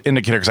really a good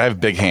indicator because I have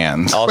big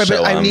hands. I'll Right, show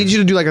but I 'em. need you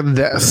to do like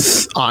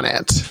this on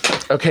it.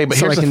 Okay, but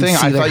So here's I the can thing.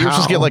 see I the thought you were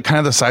supposed to how. get like kind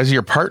of the size of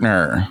your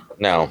partner.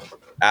 No,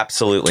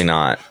 absolutely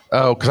not.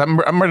 Oh, because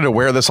I'm ready to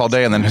wear this all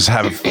day and then just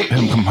have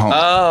him come home.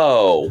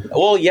 Oh,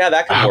 well, yeah,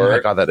 that could Oh my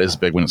work. God, that is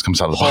big when it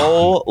comes out of the box.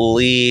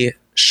 Holy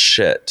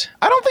shit!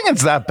 I don't think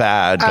it's that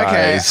bad,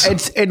 guys. Okay,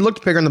 it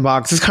looked bigger in the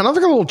box. It's kind of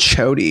like a little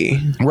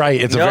chody.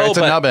 Right, it's a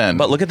nubbin.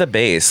 But look at the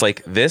base.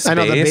 Like this. I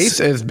know the base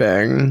is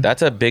big.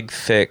 That's a big,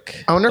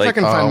 thick. I wonder if I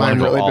can I find wanna mine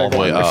go really all big the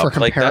way one up. for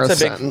Like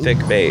comparison. that's a big,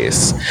 thick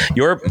base.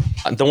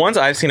 The ones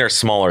I've seen are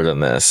smaller than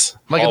this.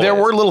 Like Always. there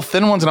were little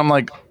thin ones, and I'm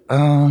like,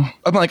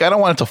 I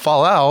don't want it to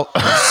fall out.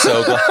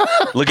 So glad.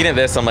 Looking at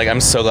this, I'm like, I'm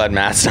so glad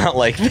Matt's not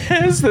like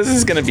this. This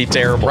is gonna be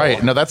terrible.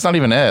 Right? No, that's not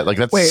even it. Like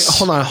that's Wait,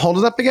 hold on. Hold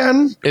it up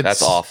again.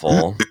 That's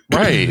awful.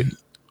 Right.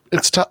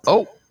 It's tough.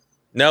 Oh,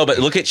 No, but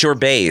look at your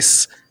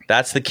base.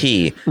 That's the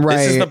key. Right.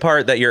 This is the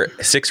part that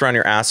sticks around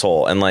your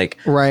asshole, and like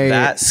Right.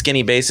 that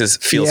skinny base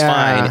feels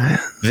Yeah. fine.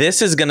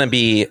 This is gonna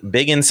be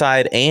big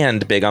inside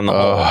and big on the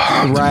hole.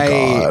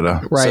 Right.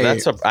 God.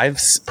 Right. So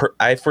that's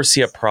I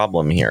foresee a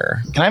problem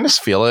here. can I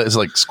just feel it? Is it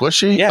like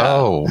squishy? Yeah.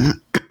 Oh,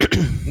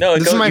 No,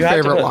 This is my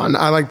favorite one.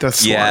 I like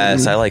this one.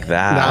 Yes, I like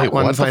that. That Wait,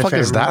 one's what the my fuck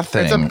is favorite. that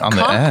thing It's a on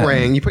the cock end?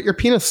 ring. You put your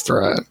penis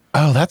through it.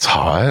 oh, that's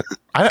hot.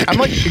 I'm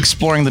like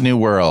exploring the new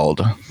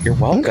world. You're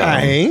welcome.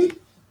 Okay.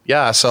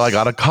 Yeah, so I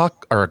got a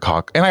cock,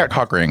 and I got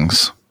cock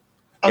rings.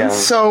 Yeah.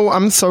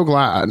 I'm so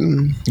glad.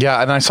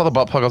 Yeah, and I saw the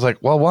butt plug. I was like,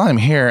 well, while I'm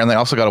here, and they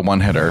also got a one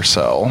hitter.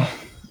 So,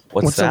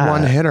 What's that? a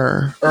one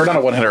hitter? or not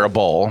a one hitter, a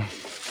bowl.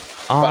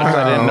 Oh, But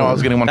I didn't know I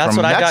was getting one that's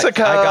from what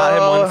Mexico. I got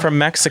him one from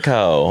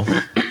Mexico.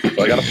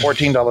 I got a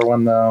 $14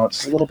 one though.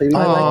 It's a little baby.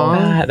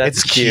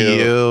 That's It's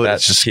cute.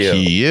 That's it's just cute.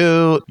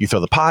 You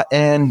throw the pot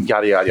in,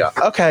 yada yada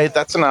yada. Okay,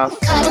 that's enough.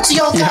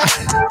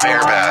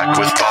 Bareback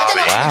with Bobby.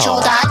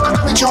 Wow.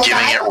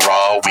 Giving it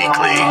raw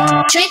weekly.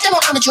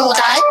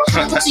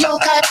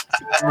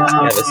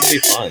 Yeah, this would be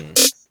fun.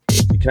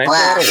 Can I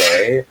throw it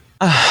away?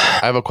 I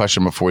have a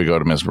question before we go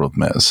to Ms. with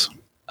Ms.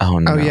 Oh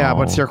no. Oh yeah.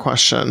 What's your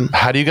question?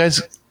 How do you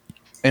guys?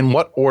 In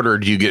what order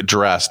do you get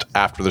dressed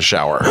after the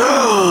shower?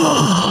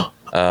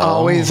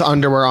 Always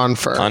underwear on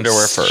first.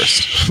 Underwear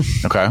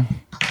first. Okay.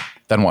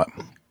 Then what?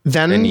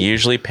 Then And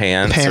usually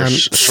pants. Or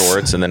Pants.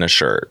 shorts and then a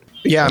shirt.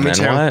 yeah, And me then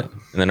too. what?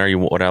 And then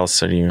what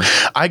else are you?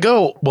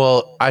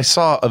 I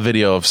saw a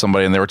video of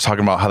somebody and they were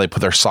talking about how they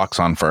put their socks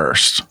on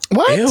first.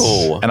 What?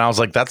 Ew. And I was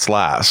like, that's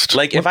last.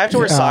 Like if I have to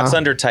wear socks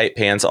under tight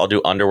pants, I'll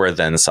do underwear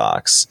then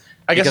socks.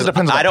 I guess it Because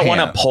depends on I the don't want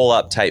pant. to pull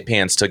up tight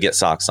pants to get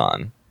socks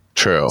on.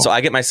 True. So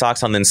I get my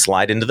socks on, then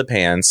slide into the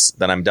pants.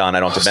 Then I'm done. I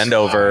don't have to bend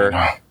over,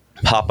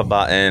 pop a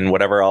button,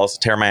 whatever else,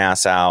 tear my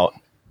ass out.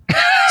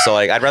 So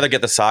like, I'd rather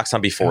get the socks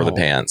on before the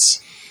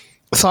pants.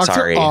 Socks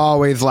Sorry. are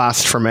always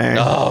last for me.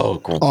 Oh,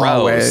 gross.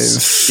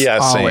 Always. Yeah,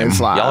 same.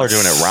 Always last. Y'all are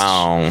doing it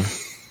wrong.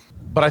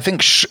 But I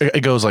think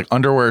it goes like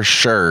underwear,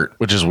 shirt,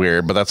 which is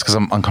weird, but that's because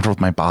I'm uncomfortable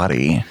with my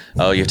body.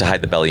 Oh, you have to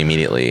hide the belly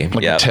immediately.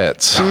 Like Yep. the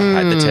tits.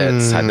 Hide the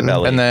tits, hide the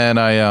belly. And then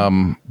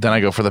I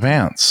go for the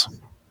pants.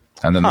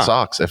 And then the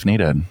socks if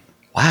needed.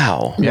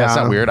 wow. Yeah, it's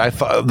Yeah. not weird. I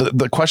thought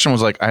the question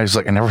was like, I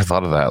never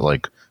thought of that.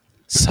 Like,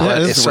 That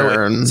is So-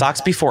 weird.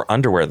 Socks before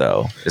underwear,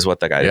 though, is what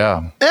the guy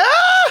yeah.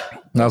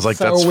 And I was like,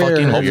 So that's weird.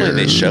 fucking Hopefully weird.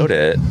 they showed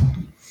it.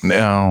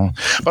 No.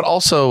 But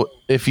also,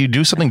 if you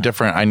do something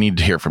different, I need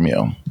to hear from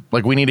you.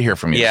 Like, we need to hear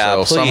from you. Yeah,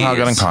 so somehow please.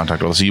 get in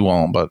contact with us. You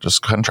won't, but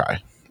just come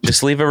try.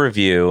 Just leave a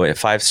review at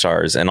 5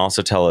 stars and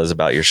also tell us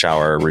about your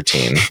shower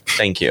routine.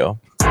 Thank you.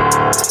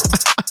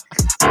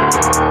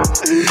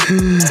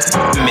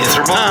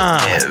 Miserable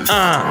Liv.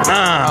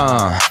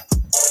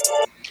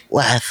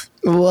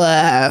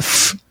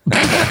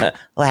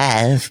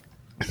 Left.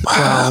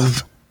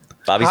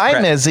 Bobby's Hi,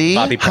 Mizzy.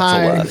 Bobby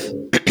Hi. Pretzel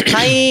Love.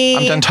 Hi.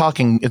 I'm done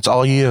talking. It's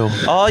all you.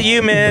 All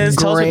you, Miz.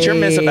 Tell us what you're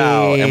Miz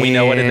about. And we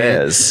know what it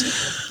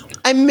is.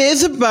 I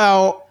miss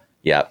about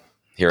Yep.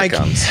 Here it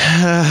comes.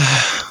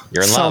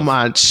 You're in so love.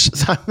 much.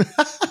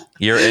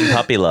 You're in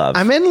puppy love.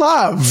 I'm in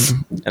love.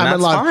 I'm that's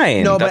in love.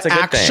 fine. No, That's but a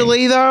good thing.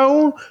 actually,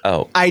 though,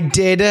 Oh. I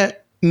did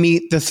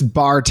meet this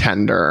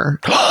bartender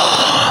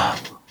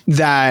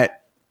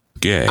that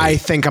I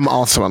think I'm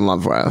also in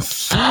love with.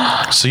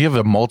 So you have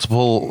a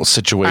multiple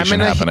situation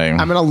happening.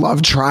 I'm in a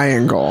love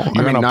triangle.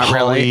 You're in a not poly-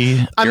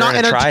 really. I'm You're not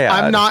in a triad.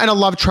 I'm not in a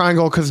love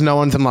triangle because no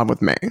one's in love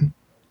with me.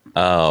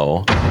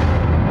 Oh.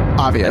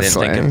 I didn't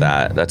Obviously, think of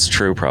that. That's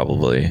true,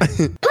 probably.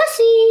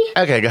 Pussy.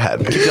 Okay, go ahead.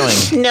 Keep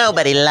going.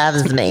 Nobody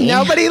loves me.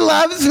 Nobody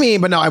loves me.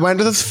 But no, I went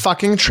to this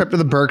fucking trip to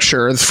the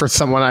Berkshires for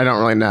someone I don't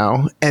really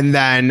know. And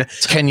then...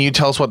 Can you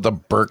tell us what the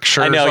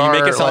Berkshires are? I know, you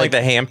make it sound like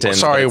the Hamptons.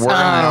 Sorry, we're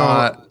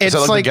not... Is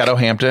it's it like the Ghetto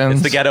Hamptons?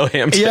 It's the Ghetto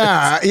Hamptons.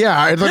 Yeah.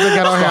 It's like the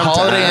Ghetto Hamptons.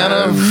 Holiday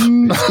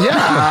Inn of...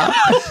 Yeah.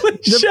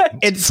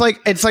 It's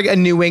like a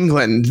New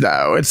England,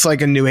 though. It's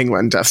like a New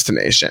England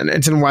destination.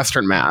 It's in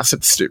Western Mass.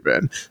 It's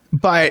stupid.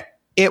 But...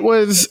 it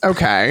was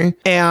okay,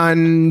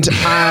 and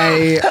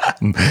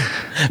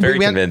very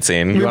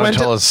convincing. You want to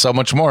tell us so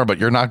much more, but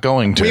you're not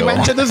going to. We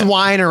went to this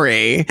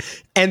winery,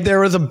 and there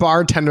was a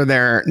bartender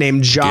there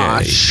named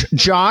Josh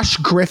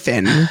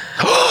Griffin.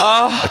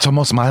 It's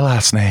almost my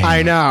last name.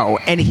 I know,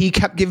 and he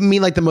kept giving me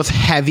like the most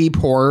heavy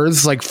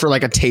pours, like for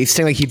like a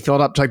tasting. Like he'd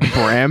filled up to like the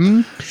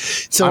brim.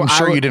 So I'm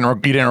sure you didn't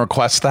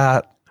request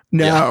that.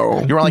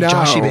 No, you were like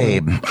Joshy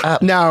babe.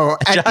 No,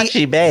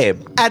 Joshy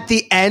babe. At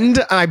the end,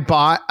 I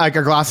bought like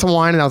a glass of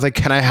wine, and I was like,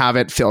 "Can I have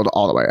it filled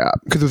all the way up?"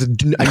 Because it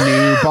was a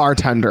new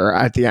bartender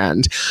at the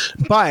end.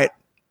 But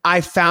I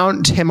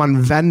found him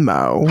on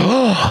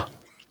Venmo,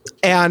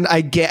 and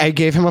I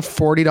gave him a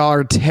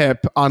 $40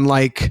 tip on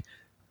like.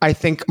 I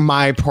think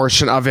my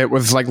portion of it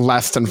was like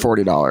less than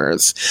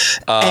 $40.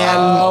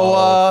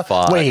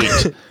 Fuck. Wait,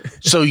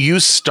 so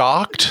you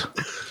stalked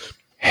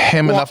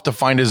him enough to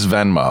find his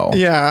Venmo?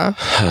 Yeah.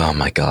 Oh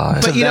my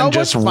god. But you know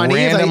just what's funny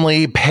is,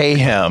 randomly pay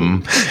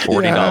him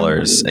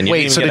 $40. And you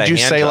wait, didn't so even did get you a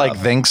hand say job. like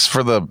thanks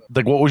for the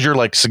like what was your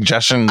like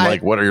suggestion?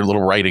 Like what are your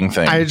little writing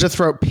thing? I just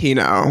wrote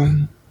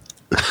Pinot.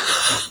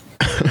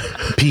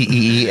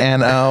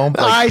 P-E-E-N-O.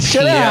 I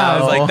should I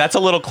have. was like, that's a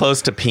little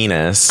close to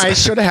penis. I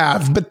should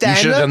have. But then You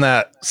should have done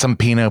that. Some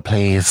Pinot,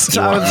 please.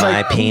 So I was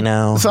my like,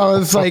 Pinot. So I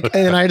was like,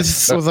 and I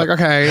just was like,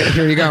 okay,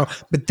 here you go.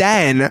 But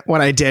then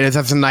what I did is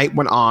as the night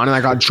went on and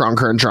I got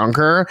drunker and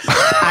drunker,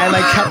 I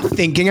like kept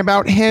thinking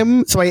about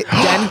him. So I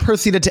then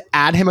proceeded to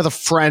add him as a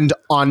friend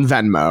on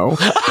Venmo.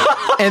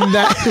 And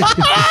that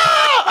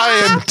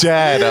I am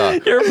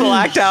dead. You're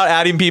blacked out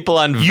adding people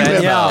on You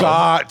Venmo. have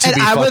got to and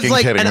be I was fucking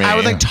like, kidding and me. I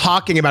was like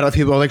talking about it with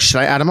people. Like, should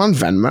I add him on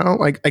Venmo?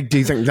 Like, do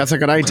you think that's a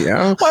good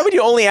idea? Why would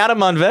you only add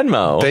him on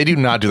Venmo? They do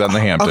not do that in the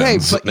Hamptons. Okay,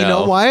 but you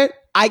know what?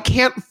 I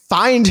can't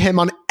find him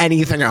on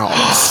anything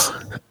else.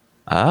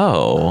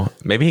 Oh,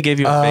 maybe he gave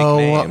you a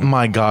fake name.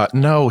 My god,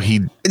 no,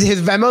 he.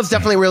 His Venmo is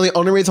definitely really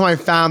only reason why I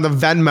found the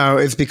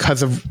Venmo is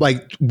because of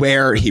like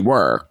where he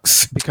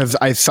works. Because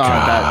I saw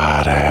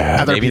that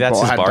other Maybe people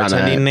that's his had done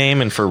bartending it.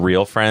 name, and for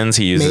real friends,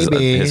 he uses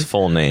Maybe. his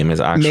full name, his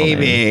actual name.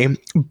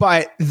 Maybe,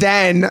 but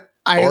then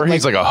Or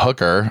he's like a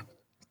hooker.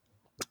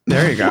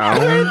 there you go.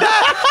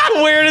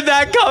 Where did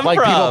that come Like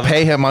from? people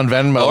pay him on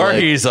Venmo. Or like,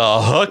 he's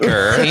a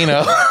hooker. you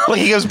know, like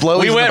he goes blow.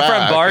 We went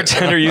from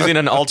bartender using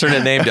an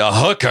alternate name to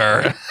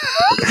hooker.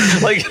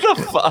 Like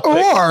the fuck?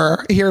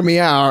 Or hear me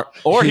out.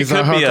 Or he he's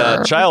could be a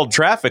hooker. child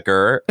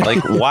trafficker.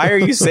 Like, why are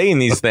you saying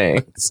these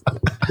things?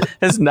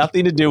 Has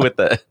nothing to do with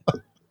it.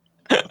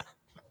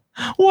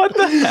 What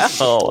the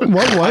hell? What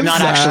was I'm not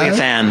that? actually a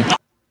fan.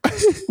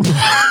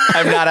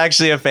 I'm not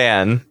actually a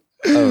fan.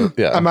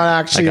 Yeah. I'm not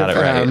actually I got a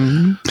it right.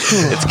 fan.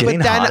 It's getting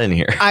But then hot in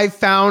here.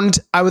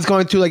 I was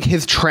going through like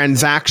his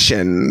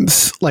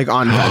transactions like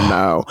on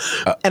Venmo,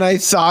 and I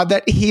saw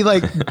that he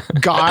like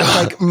got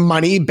like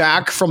money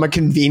back from a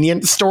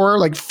convenience store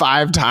like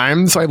 5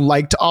 times. So I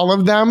liked all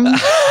of them.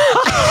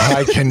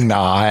 I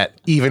cannot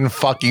even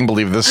fucking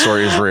believe this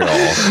story is real.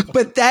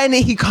 But then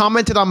he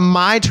commented on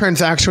my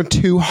transaction with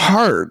 2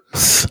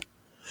 hearts.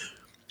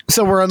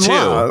 So we're in 2.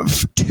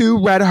 love.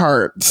 2 red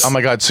hearts. Oh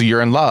my god! So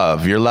you're in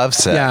love. You're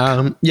lovesick.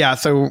 Yeah.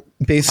 So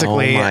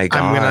basically, Oh my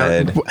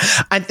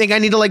I think I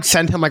need to like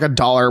send him like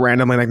 $1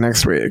 randomly like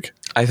next week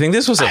I think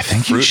this was a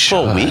think you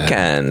fruitful should.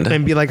 weekend.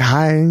 and be like,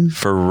 hi.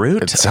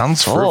 Fruit. It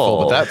sounds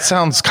fruitful, but that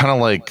sounds kind of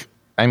like.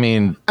 I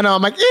mean, I know.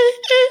 I'm like,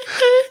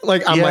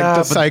 like I'm like the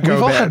but psycho.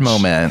 We've all had bitch.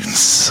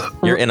 moments.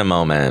 You're in a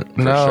moment.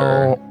 For No.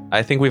 sure.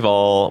 I think we've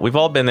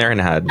all been there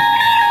and had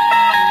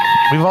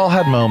We've all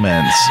had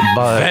moments,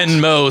 but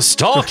Venmo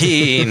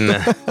stalking.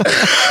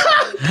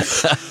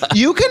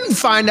 You can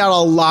find out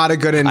a lot of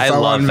good info I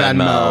love on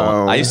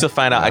Venmo. I used to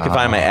find out I could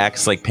find my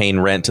ex like paying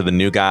rent to the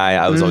new guy.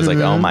 I was always like,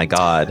 oh my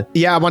god.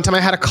 Yeah, one time I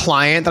had a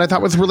client that I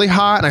thought was really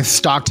hot, and I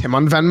stalked him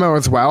on Venmo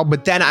as well.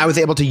 But then I was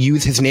able to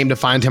use his name to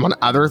find him on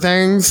other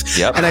things.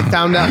 Yep. And I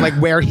found out like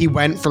where he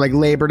went for like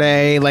Labor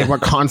Day, like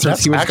what concerts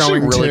that's he was actually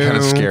going really to. kind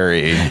of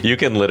scary. You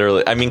can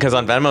literally, I mean, because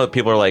on Venmo,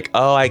 people are like,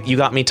 oh, you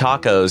got me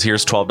tacos.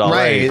 Here's $12.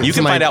 Right. You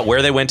can Like- find out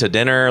where they went to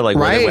dinner, like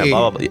where they went, Right.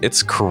 blah, blah, blah.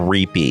 It's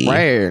creepy.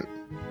 Right.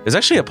 It's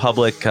actually a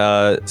public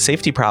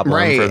safety problem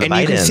Right. for the And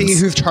Bidens. you can see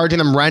who's charging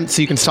them rent,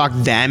 so you can stalk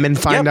them and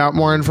find Yep. out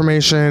more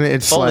information.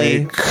 It's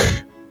Fully. like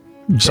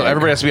So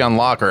everybody has to be on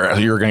lock, or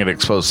you're going to get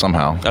exposed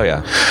somehow. Oh,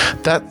 yeah.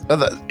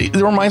 It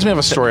reminds me of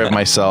a story of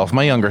myself,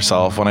 my younger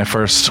self, when I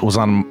first was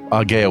on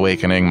a gay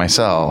awakening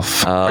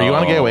myself. Are you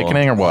on a gay Oh.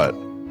 awakening or what?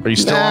 Are you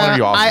still on or are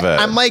you off of it?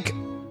 I'm like,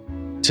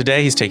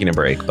 Today he's taking a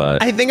break,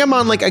 but I think I'm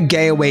on like a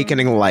gay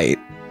awakening light.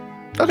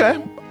 okay.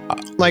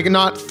 like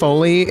not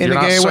fully in You're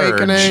a not gay Surge,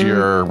 awakening.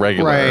 you're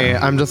regular. Right.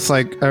 I'm just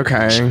like,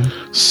 okay.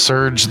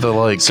 Surge the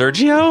like.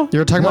 Sergio?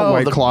 You're talking about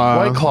White the Claw.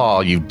 White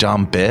Claw, you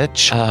dumb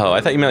bitch. Oh,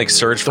 I thought you meant like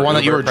Surge. The one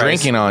that you were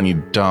drinking on, you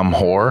dumb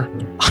whore.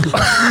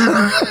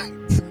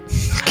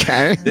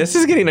 Okay. This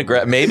is getting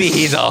aggressive. Maybe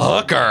he's a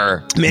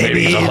hooker.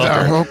 Maybe he's a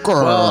the hooker.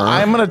 Well,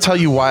 I'm going to tell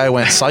you why I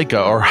went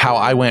psycho, or how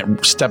I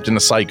stepped into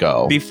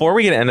psycho. Before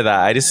we get into that,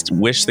 I just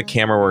wish the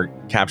camera were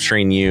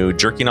capturing you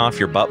jerking off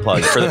your butt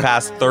plug for the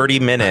past 30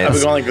 minutes. I've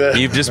been going like this.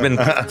 You've just been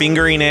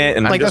fingering it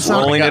and Like, just that's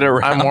not- rolling it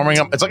around. I'm warming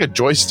up. It's like a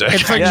joystick.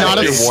 It's like Yeah, not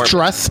a you're warm.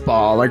 stress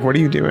ball. Like, what are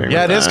you doing?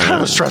 Yeah, it with is that? kind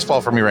of a stress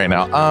ball for me right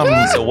now.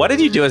 So what did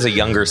you do as a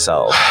younger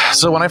self?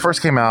 So when I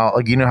first came out,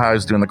 like, you know how I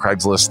was doing the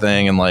Craigslist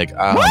thing and like,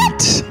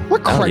 What?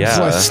 What Oh, yeah.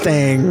 Craigslist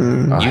thing?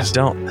 You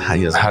don't. How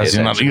does how's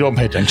you not? You don't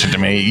pay attention to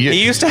me.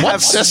 He used to what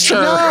have sister.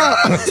 You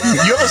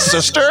have a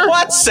sister?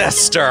 What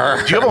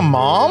sister? Do you have a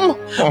mom?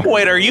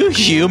 Wait, are you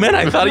human?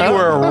 I thought you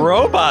were a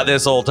robot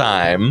this whole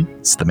time.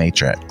 It's the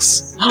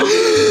Matrix.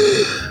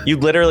 You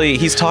literally,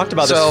 he's talked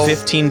about So- this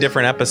 15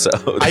 different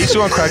episodes. I used to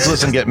go on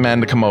Craigslist and get men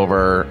to come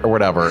over or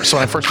whatever. So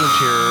when I first moved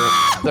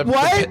here,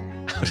 What?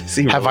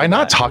 have I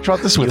not talked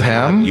about this with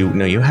him?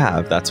 You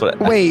have. That's what.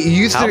 Wait, you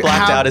used How to blacked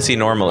have out is he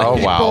normally? Oh,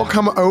 people wow.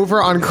 come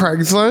over on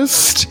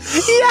Craigslist?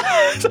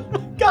 Yes.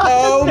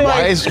 Oh my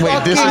Why is,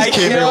 wait, this I is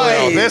keeping can't real.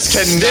 wait. This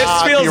cannot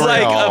This feels be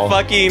like real. a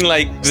fucking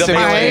like the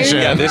Simulation.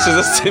 Yeah, this is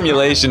a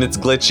simulation. It's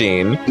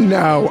glitching.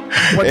 No.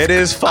 It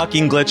is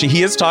fucking glitchy.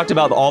 He has talked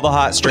about all the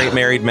hot straight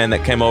married men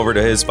that came over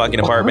to his fucking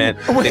apartment.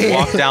 Wait. They'd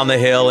walk down the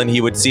hill and he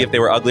would see if they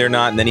were ugly or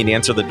not, and then he'd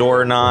answer the door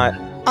or not.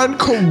 On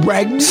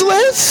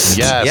Craigslist?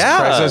 Yes,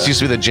 Yeah. Craigslist used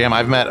to be the jam.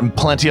 I've met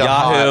plenty of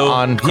hot Yahoo.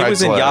 on Craigslist. He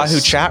was in Yahoo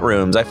chat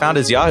rooms. I found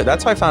his Yahoo.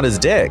 That's how I found his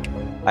dick.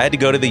 I had to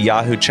go to the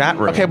Yahoo chat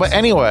room. Okay, but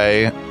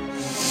anyway,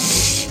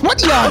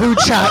 What Yahoo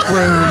chat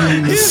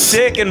rooms? his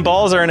dick and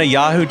balls are in a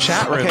Yahoo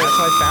chat room. Okay. That's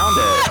how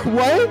I found it.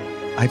 What?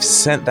 I've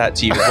sent that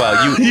to you.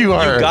 Well, you you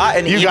are. you got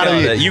an email gotta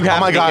be, that you have oh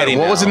my to be god, getting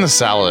what was now. in the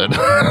salad?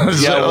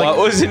 Yeah, what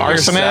was in your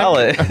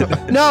salad?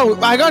 No,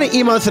 I got an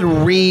email that said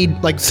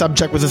read, like,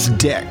 subject was this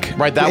dick.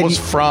 Right, that And was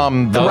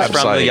from the That was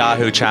website. from the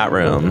Yahoo chat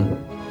room.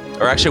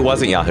 Or actually, it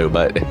wasn't Yahoo,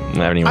 but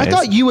anyways. I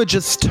thought you had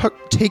just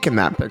taken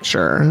that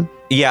picture.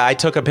 Yeah, I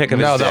took a pic of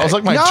his No, dick. that was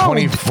like my No,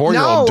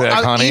 24-year-old no, dick,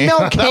 an honey. email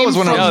that came was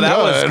when it from- was No, that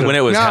was good. when it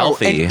was no,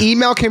 healthy. an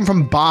email came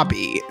from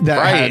Bobby. That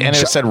Right, had and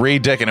it said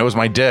read dick, and it was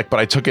my dick, but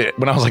I took it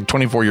when I was like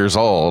 24 years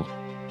old.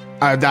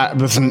 I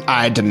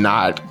did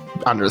not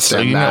So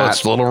understand you know that.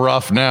 it's a little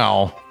rough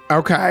now.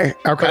 Okay.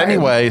 But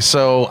anyway,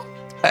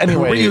 Who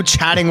were you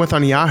chatting with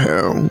on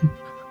Yahoo?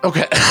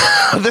 Okay,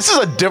 this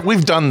is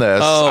we've done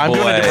this. Oh, I'm boy.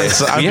 doing a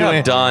different. We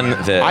have done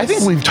this. I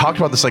think we've talked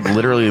about this like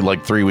literally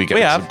like 3 weeks.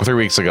 We have. 3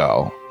 weeks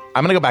ago.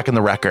 I'm gonna go back in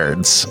the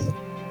records,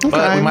 but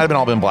Okay. we might have been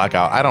all been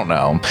blackout. I don't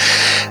know.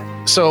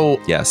 So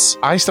Yes.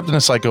 I stepped into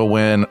psycho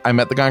when I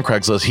met the guy on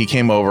Craigslist. He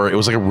came over. It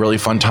was like a really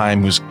fun time.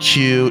 He was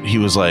cute. He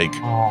was like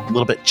a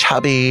little bit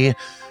chubby.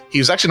 He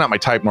was actually not my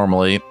type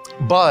normally,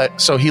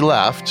 but so he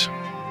left.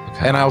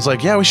 And I was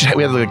like, yeah, we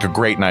had like a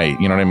great night.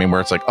 You know what I mean? Where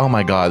it's like, oh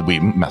my God, we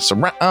messed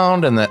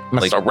around and then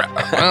messed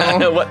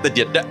around. What did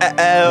you do?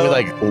 We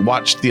like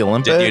watched the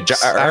Olympics. Did you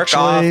jerk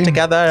actually. off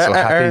together? So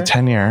happy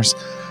 10 years.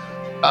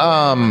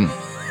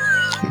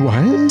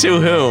 What? To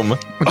whom?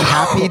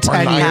 Happy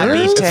 10 Happy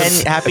years?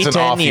 10 happy it's an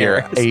 10 off year.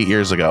 years. 8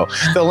 years ago.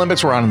 The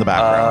Olympics were on in the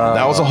background.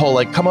 That was a whole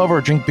like, come over,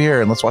 drink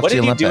beer, and let's watch What the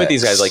did you Olympics. do with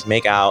these guys? Like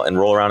make out and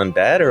roll around in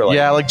bed, or like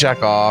yeah, like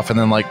jack off and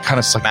then like kind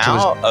of suck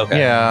mouth? Okay,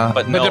 Yeah,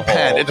 but no it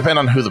depend. hole. It depended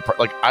on who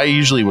like. I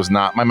usually was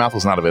not. My mouth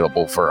was not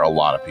available for a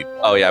lot of people.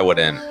 Oh yeah, I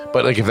wouldn't.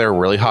 But like if they were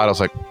really hot, I was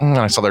like, and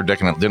I saw their dick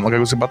and it didn't look like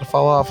it was about to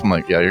fall off. I'm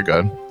like, yeah, you're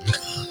good.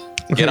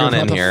 Get on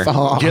in here.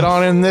 Get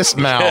on in this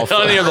mouth.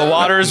 Get on here. The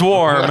water's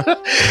warm.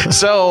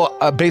 So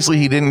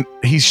basically,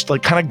 he's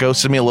like kind of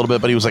ghosted me a little bit,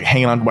 but he was like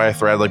hanging on by a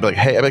thread, like,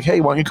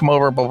 hey, why don't you come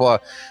over? Blah, blah,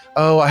 blah.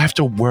 Oh, I have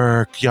to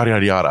work, yada,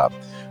 yada, yada.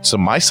 So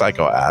my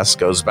psycho ass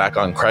goes back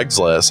on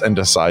Craigslist and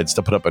decides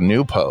to put up a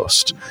new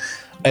post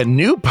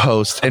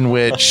in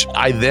which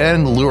I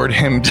then lured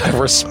him to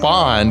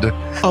respond.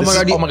 Oh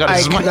my God.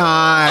 This is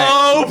my.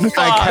 Oh,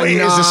 fuck. Wait,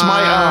 is this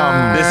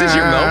my This is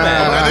your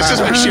moment. This is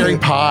my sharing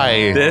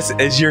pie. This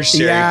is your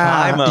sharing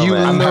pie moment. You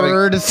I'm having-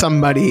 lured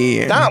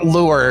somebody. Not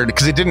lured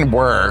because it didn't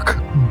work,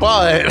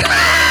 but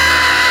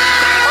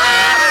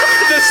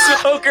The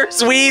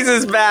smoker's wheeze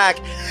is back.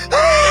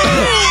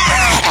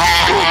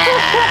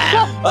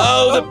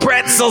 Oh, the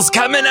pretzel's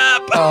coming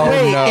up. oh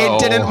Wait, no, it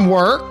didn't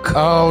work?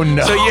 Oh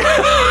no, So you,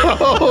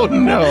 oh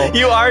no.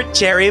 you are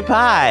cherry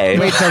pie.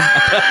 Wait, so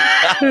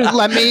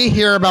let me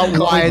hear about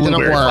why it didn't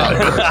Blueberry work.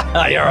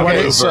 You're a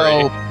Okay, blueberry.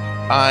 so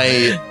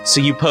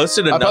So you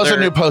posted I another. posted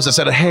a new post that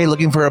said, "Hey,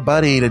 looking for a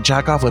buddy to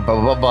jack off with." Blah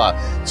blah blah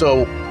blah.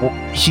 So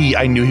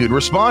I knew he would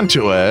respond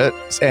to it,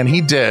 and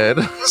he did.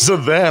 So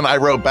then I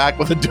wrote back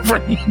with a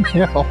different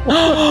email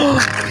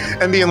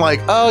and being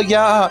like, "Oh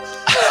yeah,"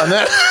 and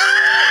then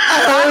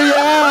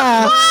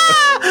Oh,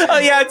 yeah. Oh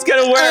yeah, it's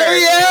gonna work.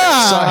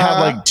 yeah. So I had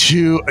like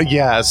 2.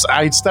 Yes,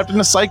 I stepped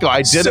into psycho.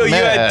 I did. So you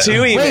had 2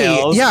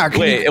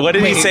 emails. What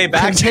did he say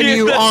back to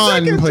you? Continue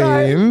on,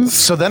 please.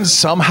 So then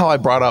somehow I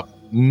brought up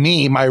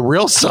me, my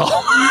real self.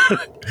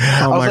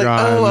 I was my like,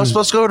 God. oh, I was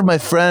supposed to go to my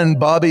friend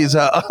Bobby's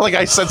house. Like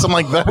I said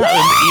something like that in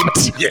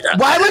the email. Yeah.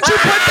 Why would you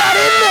put that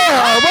in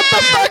there? What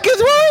the fuck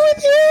is wrong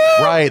with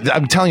you? Right.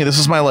 I'm telling you, this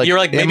is my like. You're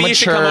like, maybe you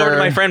should come over to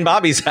my friend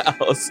Bobby's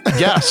house.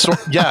 Yes.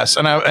 Yes.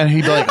 And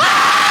he'd be like,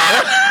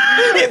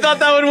 You thought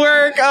that would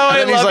work? Oh, I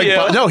and then love he's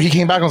like, you. no, he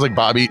came back and was like,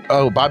 Bobby.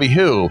 Oh, Bobby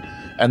who?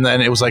 And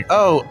then it was like,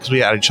 oh, because we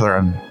had each other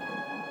on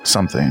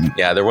something.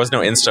 Yeah, there was no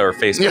Insta or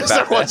Facebook Yes, there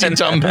back was, you then.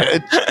 dumb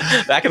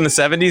bitch. Back in the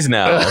 70s,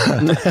 no.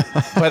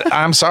 But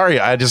I'm sorry.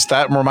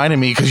 That reminded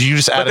me because you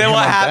just But added then him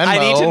what on happened? I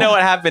need to Venmo. know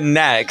what happened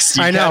next.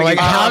 I know. Like,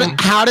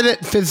 how did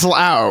it fizzle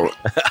out?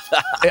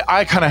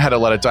 I kind of had to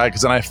let it die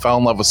because then I fell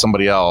in love with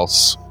somebody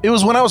else. It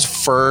was when I was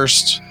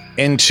first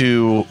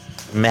into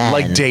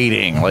like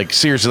dating. Like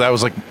seriously, that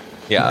was like,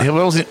 Yeah. I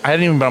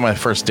hadn't even been on my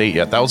first date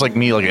yet. That was like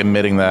me like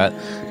admitting that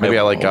maybe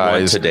I like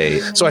guys to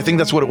date. So I think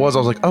that's what it was. I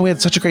was like, oh, we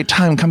had such a great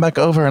time. Come back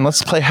over and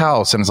let's play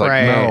house. And it's like,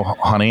 Right. no,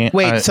 honey.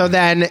 Wait, so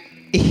then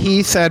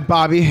he said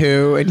Bobby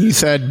who, and you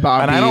said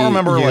Bobby. And I don't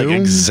remember you? like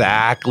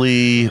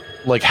exactly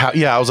like how.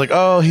 Yeah, I was like,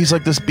 oh, he's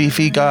like this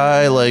beefy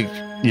guy. Like,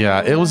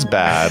 yeah, it was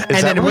bad. Is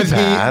And that then really was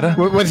bad?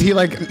 was he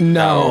like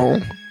no?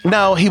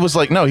 No, he was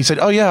like, no. He said,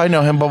 oh yeah, I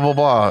know him. Blah blah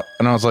blah.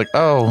 And I was like,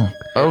 oh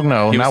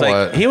no. He Now was like,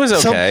 what? he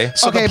was So- okay.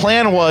 So Okay, the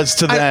plan was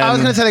to then. I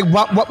was gonna say like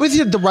what was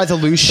the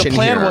resolution? the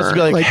plan here? was to be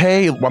like,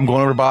 hey, I'm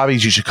going over to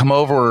Bobby's. You should come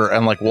over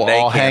and like we'll They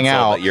all hang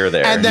cancel, out. but you're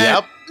there. and then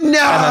Yep. no,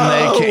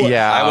 And then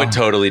yeah. I would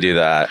totally do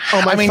that.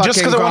 Oh my I mean, just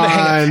because I wanted to hang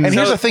out. And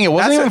here's So the thing, it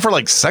wasn't that's even for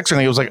like sex or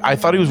anything. It was like, I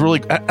thought he was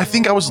really, I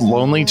think I was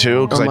lonely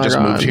too because Oh I my just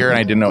God. moved here and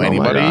I didn't know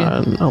anybody.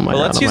 Oh my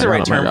Well, let's God, use oh the my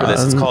right God, oh term my for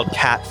this. It's God. called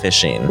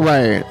catfishing.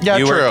 Right. Yeah,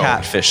 You true. were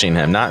catfishing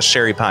him, not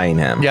sherry pieing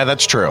him. Yeah,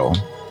 that's true.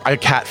 I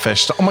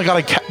catfished. Oh my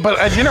God, but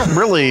I didn't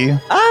really.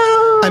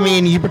 I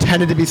mean, you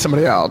pretended to be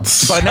somebody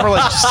else. But I never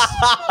like.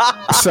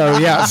 So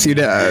yes, you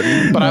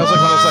did. But I was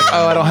like,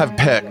 oh, I don't have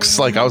pics.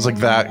 Like I was like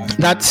that.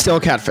 That's still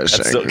catfishing.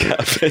 That's still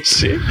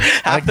catfishing.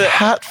 I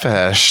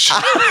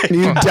catfished.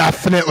 You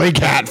definitely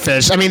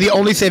catfish. I mean, the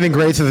only saving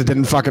grace is it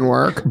didn't fucking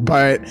work,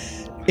 but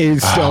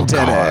it still did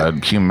God,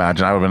 it. can you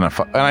imagine? I would have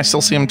been and I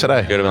still see him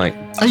today. You would have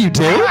been like, Oh, you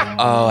do?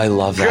 oh, I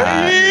love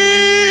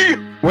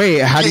that. Wait,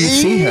 how do you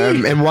see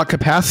him? In what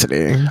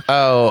capacity?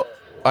 Oh,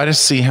 I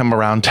just see him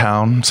around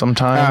town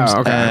sometimes.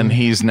 Oh, okay. And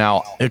he's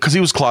now, because he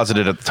was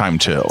closeted at the time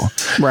too.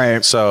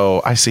 Right.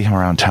 So I see him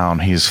around town.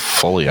 He's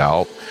fully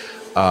out.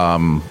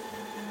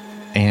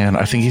 And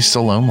I think he's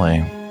still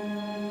lonely.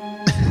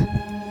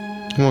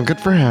 Well, good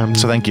for him.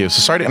 So thank you. So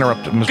sorry to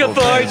interrupt. Good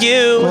for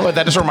you. But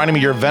that just reminded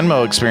me your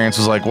Venmo experience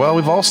was like, well,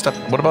 we've all stepped.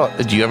 What about,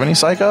 do you have any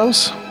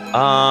psychos?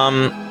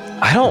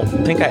 I don't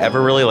think I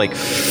ever really like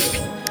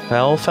forget.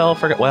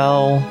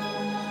 Well,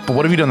 But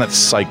what have you done that's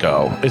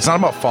psycho? It's not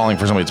about falling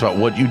for somebody. It's about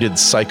what you did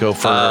psycho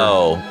for.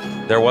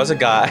 oh, there was a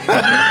guy.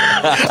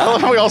 I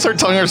love how we all start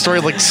telling our story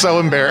like so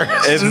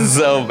embarrassed. It's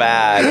so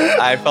bad.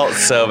 I felt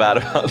so bad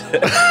about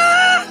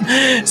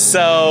this.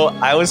 So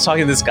I was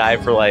talking to this guy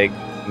for like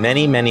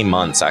many, many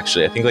months,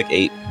 actually. I think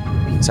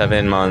like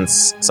 7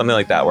 months, something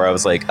like that, where I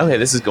was like, okay,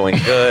 this is going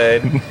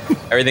good.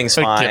 Everything's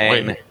I can't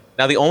fine. wait.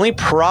 Now, the only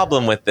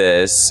problem with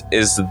this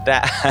is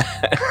that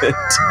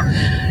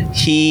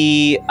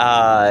he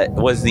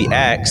was the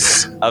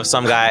ex of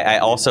some guy I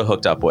also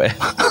hooked up with.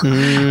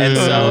 And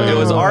so it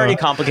was already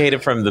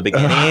complicated from the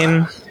beginning.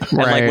 And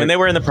like Right. when they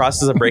were in the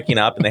process of breaking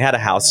up and they had a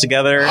house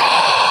together,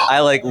 I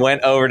like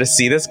went over to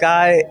see this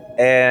guy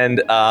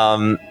and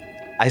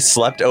I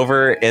slept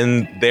over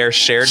in their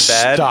shared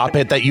bed. Stop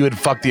it! That you had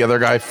fucked the other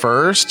guy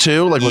first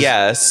too. Like was,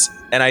 Yes.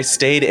 And I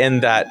stayed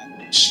in that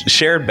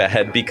shared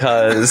bed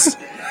because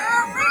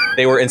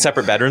they were in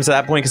separate bedrooms at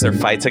that point because their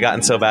fights had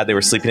gotten so bad they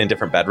were sleeping in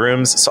different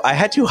bedrooms. So I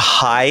had to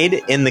hide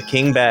in the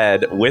king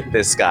bed with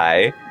this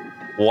guy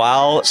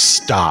while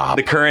Stop.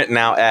 the current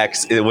now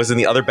ex was in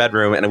the other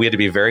bedroom, and we had to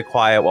be very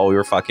quiet while we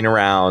were fucking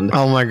around.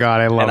 Oh my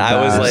God, I love And that.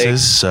 I was like-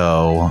 This is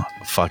so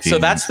fucking. So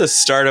that's the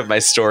start of my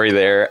story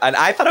there. And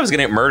I thought I was going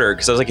to get murdered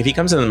because I was like, if he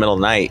comes in the middle of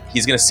the night,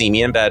 he's going to see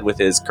me in bed with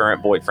his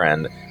current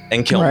boyfriend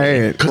and kill me.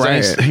 right,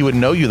 because right. he would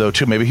know you though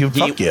too. Maybe he would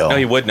fuck you. No,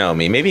 he would know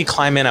me. Maybe he'd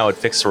climb in, I would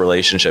fix the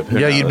relationship. Who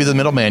Yeah, you'd be knows? the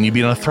middleman. You'd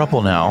be in a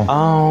throuple now.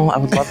 Oh, I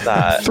would love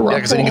that. Yeah,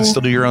 because then you can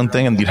still do your own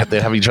thing, and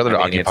they'd have each other to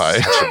I mean, occupy.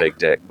 it's such a big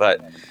dick.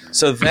 But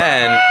so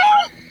then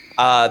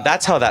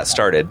that's how that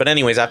started. But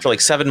anyways, after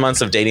like 7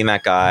 months of dating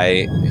that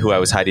guy who I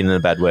was hiding in the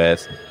bed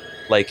with,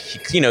 like,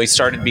 he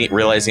started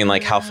realizing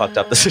like how fucked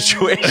up the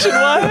situation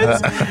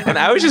was. And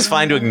I was just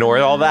fine to ignore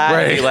all that.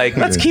 And be Right. like,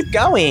 let's keep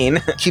going.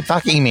 Keep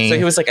fucking me. So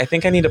he was like, I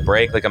think I need a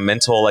break, like a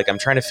mental, like I'm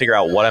trying to figure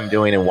out what I'm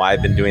doing and why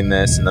I've been doing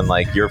this. And then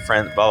like your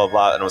friend, blah, blah,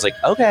 blah. And I was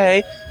like,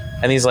 okay.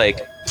 And he's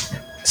like,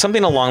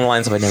 something along the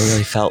lines of, I never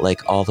really felt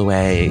like all the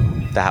way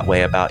that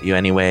way about you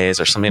anyways,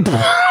 or something.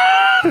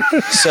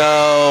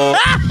 So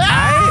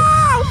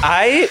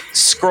I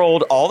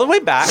scrolled all the way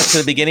back to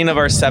the beginning of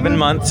our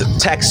 7-month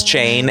text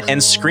chain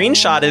and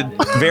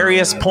screenshotted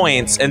various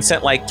points and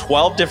sent like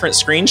 12 different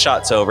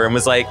screenshots over and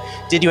was like,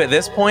 did you at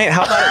this point?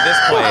 How about at this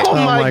point?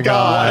 Oh my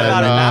God. What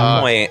about at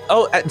that point?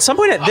 Oh, at some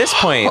point at this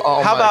point.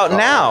 Oh How my about God.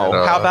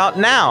 now? How about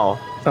now?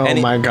 Oh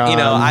And, my God. You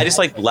know, I just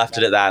like left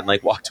it at that and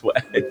like walked away.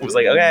 It was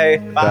like, okay,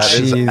 bye. That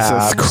is Jesus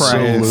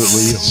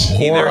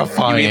absolutely You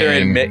horrifying. either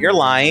admit you're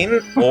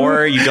lying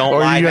or you don't or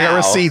lie you now. got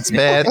receipts,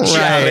 bitch.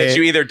 Yeah, Right. but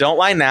you either don't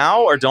lie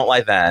now or don't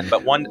lie then.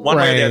 But one way or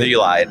Right. the other, you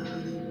lied.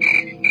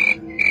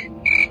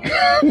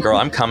 Girl,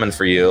 I'm coming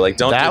for you. Like,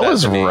 don't do That that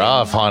was to me.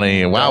 rough,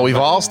 honey. Wow, we've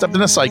all stepped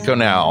into psycho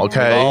now. We've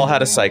Okay. all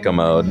had a psycho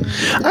mode.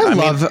 I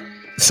love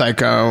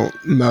psycho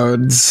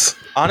modes.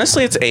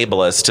 Honestly, it's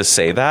ableist to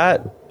say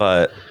that,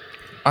 but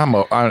I'm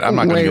not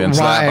going to Wait, get into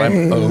that, but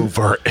I'm why?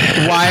 over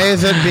it. Why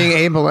is it being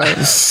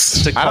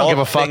ableist? to I don't call give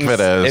a fuck if it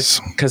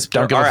is. because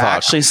Don't give are a fuck.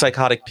 actually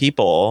psychotic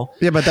people.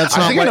 Yeah, but that's I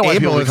not think I know what why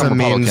people become ableism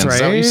Republicans. means, Is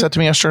that what you right? said to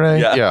me yesterday?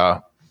 Yeah.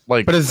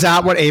 Like, But is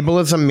that what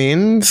ableism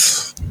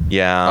means?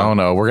 Yeah. oh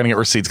no, we're gonna get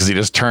receipts because he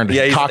just turned.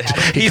 Yeah, he he's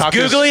cocked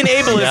his- Googling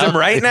ableism Yeah.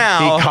 right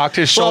now. He cocked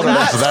his Well, shoulder.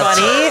 that's so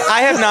funny.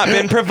 I have not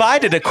been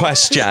provided a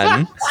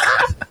question.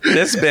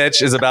 This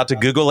bitch is about to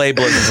Google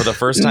ableism for the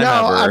first time No,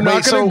 ever. I'm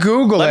not going to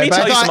Google Let it. me but I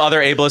tell you thought- some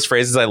other ableist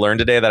phrases I learned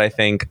today that I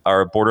think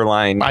are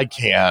borderline. I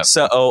can't.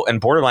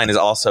 And borderline is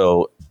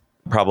also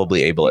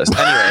probably ableist.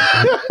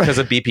 Anyway, because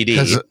of BPD,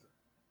 'Cause-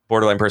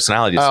 borderline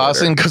personality I disorder. was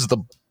thinking because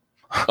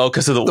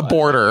Because of the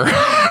border.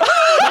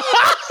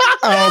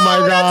 Oh my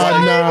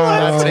God,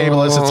 That's no.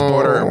 ableist. It's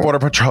border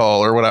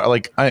patrol or whatever.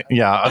 Like,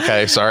 yeah.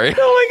 Okay, sorry.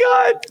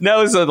 Oh my God.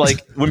 No, so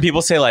like when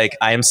people say like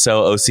I am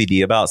so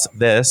OCD about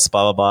this,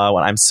 blah blah blah,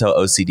 when I'm so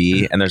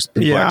OCD and there's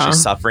people Yeah. actually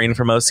suffering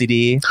from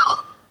OCD.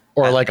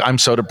 Or like I'm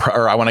so depressed,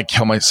 or I want to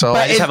kill myself.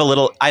 I have a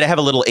little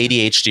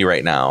ADHD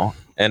right now.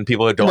 And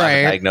people who don't have Right.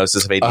 a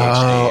diagnosis of ADHD.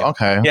 Oh,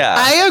 okay. Yeah.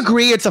 I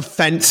agree it's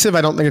offensive.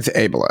 I don't think it's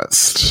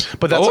ableist.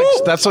 But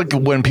that's like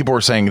when people were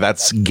saying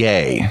that's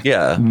gay.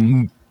 yeah.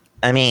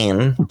 I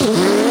mean,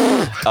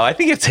 I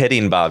think it's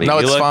hitting, Bobby. No,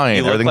 You it's look- fine.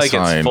 You look Everything's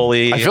like fine. it's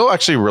fully. I feel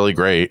actually really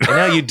great.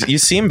 I know you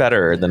seem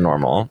better than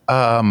normal.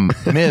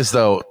 Ms.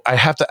 Though, I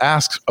have to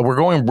ask. We're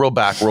going real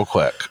back, real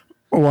quick.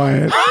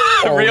 What?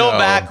 Reel no.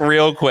 back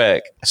real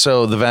quick.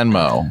 So the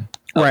Venmo.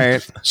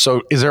 Right.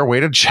 So is there a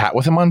way to chat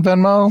with him on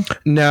Venmo?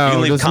 You No,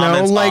 can leave there's no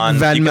comments like on- you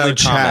can Venmo leave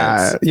chat.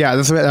 comments. Yeah,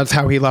 that's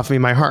how he left me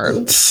my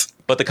hearts.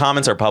 But the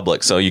comments are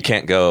public, so you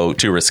can't go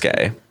too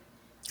risque.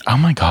 Oh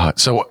my God.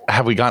 So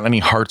have we gotten any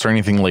hearts or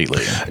anything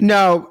lately?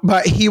 No,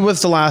 but he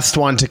was the last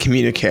one to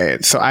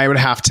communicate, so I would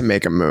have to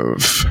make a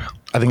move.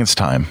 I think it's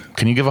time.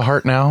 Can you give a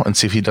heart now and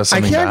see if he does I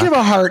something can't back? give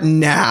a heart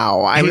now.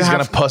 I would He's going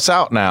have to puss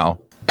out now.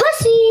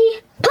 Pussy.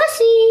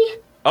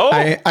 Oh,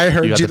 I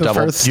heard you, the double,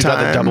 first you time.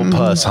 got the double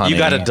puss, honey. you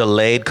got a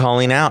delayed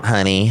calling out,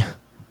 honey.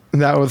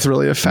 That was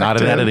really effective.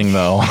 Not in editing,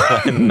 though.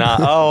 I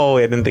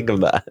didn't think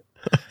of that.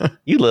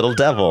 You little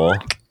devil.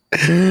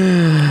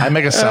 I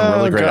make it sound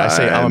really great. I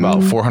say I'm God.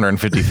 about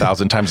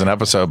 450,000 times an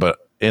episode, but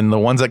in the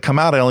ones that come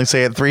out, I only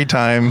say it 3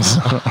 times.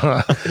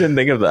 I didn't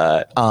think of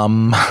that. I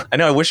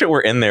know. I wish it were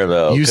in there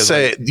though. You 'cause,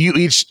 say like, you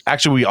each.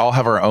 Actually, we all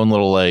have our own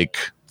little like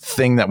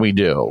thing that we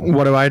do.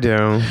 What do I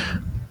do?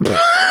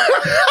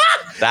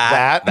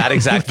 that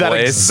exact that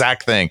voice.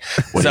 exact thing.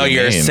 What So do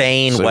you you're mean?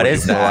 saying, So what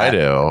is What do I that?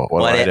 do? What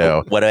do I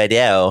do? What do I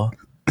do?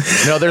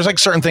 No, there's like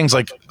certain things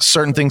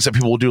that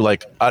people will do,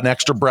 like an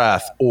extra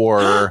breath,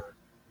 or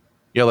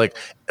you're like,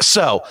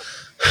 so.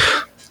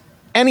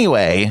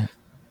 Anyway,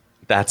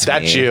 That's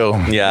that's me. you.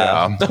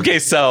 Yeah. Okay.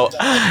 So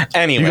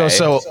anyway, You go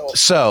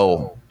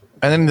so,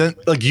 and then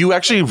like you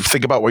actually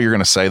think about what you're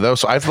gonna say though.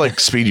 So I have to like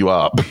speed you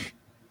up.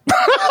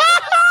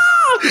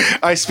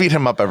 I speed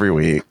him up every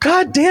week.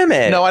 God damn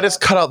it. No, I just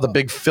cut out the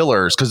big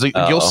fillers because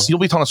you'll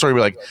be telling a story. Be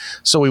like,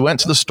 so we went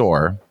to the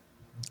store,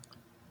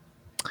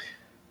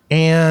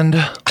 and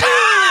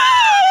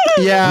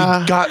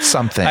Yeah, got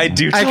something. I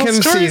do. I tell can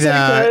see stories like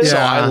that. this. So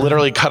Yeah. I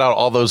literally cut out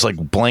all those like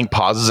blank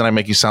pauses, and I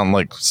make you sound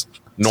like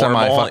Normal.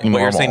 semi-fucking What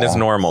you're normal. saying is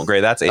normal.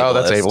 Great. That's ableist. Oh,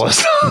 that's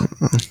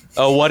ableist.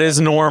 Oh, what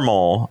is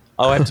normal?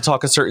 Oh, I have to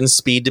talk a certain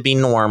speed to be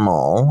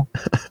normal.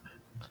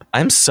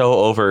 I'm so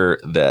over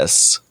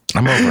this.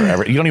 I'm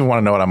over. You don't even want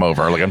to know what I'm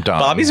over. Like I'm done.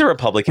 Bobby's a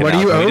Republican. What now.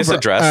 are you Can over? we just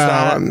address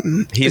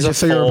that? He's a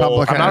just say you're full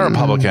Republican. I'm not a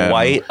Republican.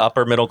 white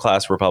upper middle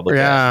class Republican.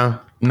 Yeah.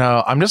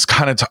 No, I'm just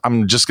kind of.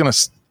 I'm just gonna.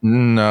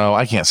 No,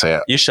 I can't say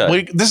it. You should.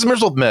 Like, this is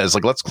miserable with Miz.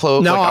 Like, let's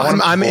close. No, like, I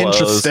wanna I'm close.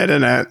 interested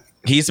in it.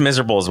 He's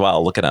miserable as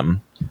well. Look at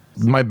him.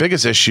 My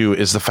biggest issue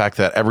is the fact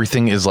that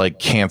everything is like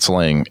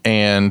canceling,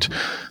 and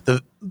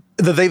the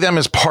they them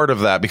is part of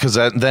that, because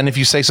then if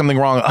you say something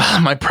wrong,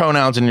 my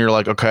pronouns, and you're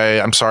like,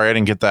 okay, I'm sorry, I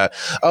didn't get that.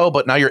 Oh,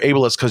 but now you're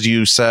ableist because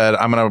you said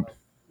I'm gonna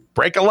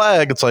break a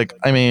leg. It's like,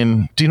 I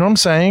mean, do you know what I'm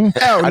saying?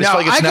 Oh, I just no, feel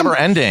like it's I can- never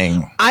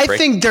ending. I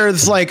think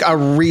there's like a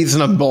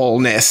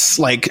reasonableness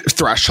like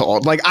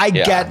threshold. Like I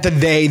get the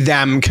they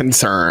them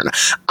concern.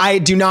 I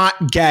do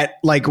not get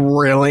like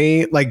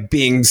really like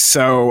being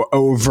so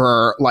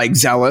over like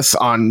zealous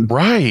on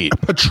Right.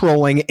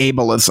 patrolling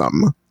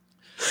ableism.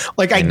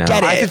 Like, I get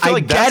it. I feel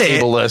like get that's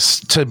it.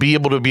 ableist to be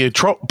able to be a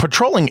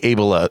patrolling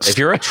ableist. If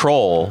you're a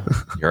troll,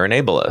 you're an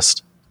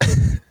ableist.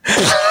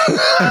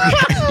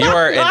 You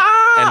are,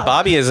 and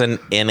Bobby is an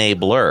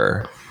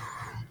enabler.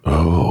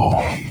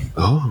 I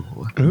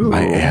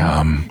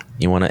am.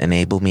 You want to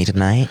enable me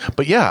tonight?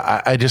 But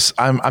yeah,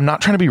 I'm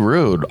not trying to be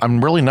rude.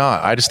 I'm really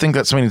not. I just think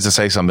that somebody needs to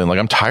say something. Like,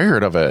 I'm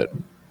tired of it.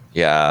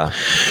 Yeah.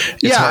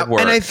 Yeah, hard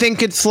work. and I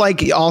think it's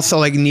like also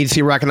like needs to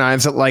be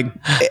recognized that like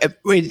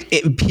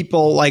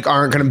people like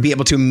aren't going to be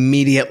able to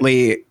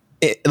immediately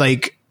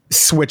like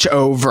switch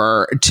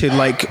over to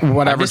like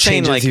whatever I'm just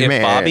saying, changes like, you if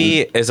made. Bobby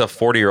is a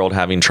 40-year-old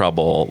having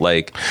trouble,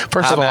 like,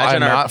 First of all, I'm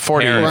imagine our not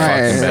 40, you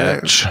parents,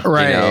 fucking bitch.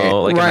 Right, You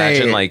know, like, right.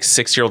 imagine like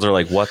 6-year-olds are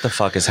like, what the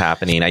fuck is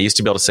happening? I used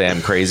to be able to say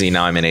I'm crazy.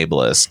 Now I'm an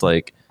ableist.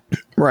 Like,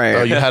 right.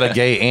 Oh, you had a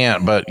gay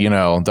aunt, but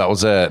that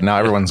was it. Now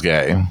everyone's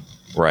gay.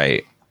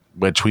 right.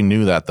 Which we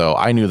knew that, though.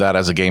 I knew that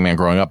as a gay man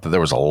growing up, that there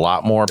was a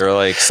lot more. They're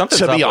like, something's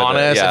to up be with it,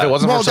 honest, yeah. if it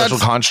wasn't Well, for social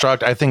that's-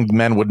 construct, I think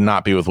men would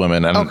not be with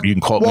women. And you can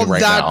quote me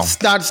right now.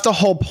 That's the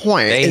whole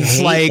point. They it's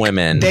hate like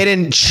women. They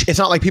didn't. It's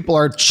not like people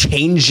are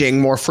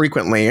changing more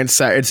frequently.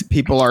 It's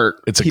people are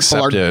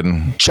accepted.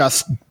 are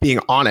just being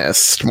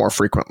honest more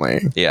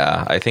frequently.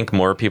 Yeah, I think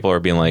more people are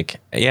being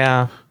like,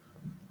 yeah,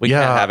 we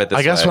can't have it this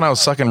I guess way. when I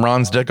was sucking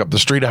Ron's dick up the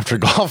street after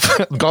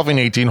golfing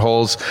 18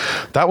 holes,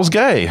 that was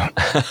gay.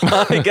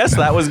 I guess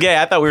that was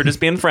gay. I thought we were just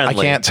being I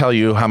friendly. can't tell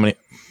you how many,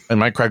 in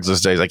my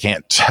Craigslist days, I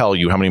can't tell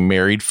you how many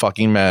married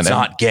fucking men. It's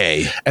not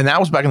gay. And that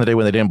was back in the day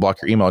when they didn't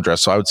block your email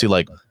address. So I would see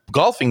like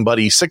golfing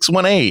buddy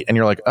 618 and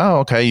you're like,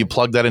 oh, okay. You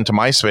plug that into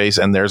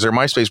MySpace and there's their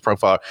MySpace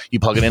profile. You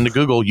plug it into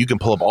Google, you can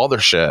pull up all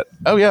their shit.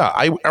 Oh yeah.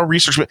 I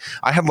researched it.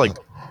 I had like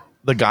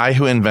the guy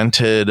who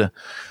invented,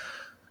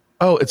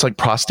 it's like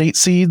prostate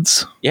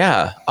seeds.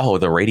 Yeah. Oh,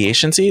 the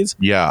radiation seeds?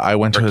 Yeah. I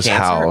went to his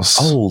Cancer? house.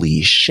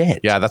 Holy shit.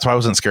 Yeah. That's why I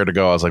wasn't scared to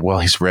go. I was like, well,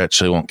 he's rich.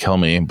 So he won't kill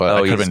me, but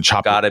I could have been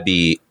chopped. Got to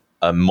be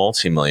a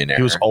multimillionaire.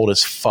 He was old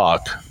as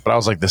fuck, but I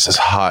was like, this is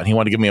hot. And he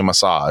wanted to give me a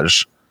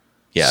massage.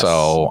 Yes.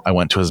 So I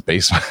went to his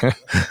basement.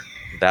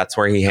 That's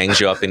where he hangs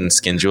you up and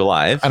skins you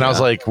alive. And I was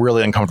like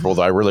really uncomfortable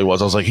though. I really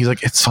was. I was like, he's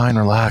like, it's fine,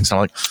 relax. And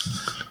I'm like,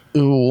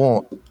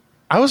 ooh.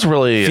 I was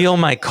really feel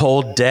my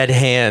cold dead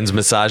hands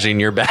massaging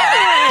your back.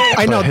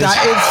 I know his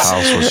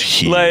house was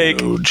huge.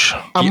 Like,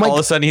 I'm all of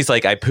a sudden he's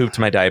like, I pooped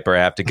my diaper, I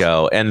have to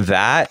go. And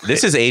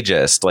this is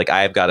ageist. Like,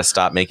 I've got to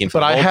stop making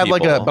fun but of I old had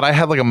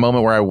people. like a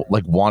moment where I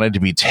like wanted to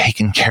be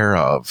taken care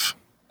of.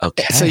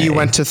 Okay. So you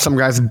went to some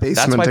guy's basement.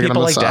 That's why to get a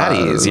people like massage.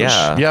 daddies.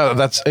 Yeah.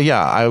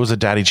 Yeah, I was a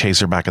daddy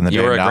chaser back in the day.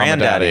 You were a Now I'm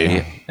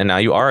granddaddy, and now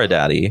you are a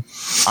daddy.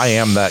 I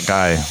am that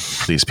guy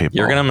for these people.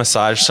 You're gonna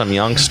massage some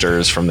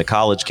youngsters from the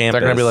college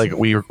campus. They're gonna be like,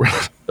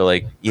 they're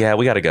like, yeah,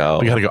 we gotta go.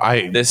 we gotta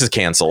go. This is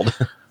canceled.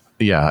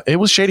 Yeah, it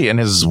was shady, and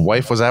his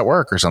wife was at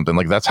work or something.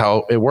 Like that's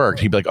how it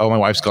worked. He'd be like, "Oh, my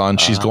wife's gone.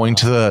 She's going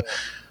to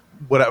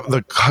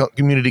the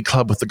community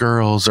club with the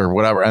girls or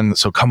whatever." And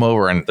so come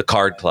over and The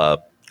card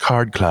club.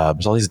 card clubs.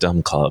 There's all these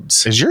dumb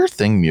clubs. Is your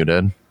thing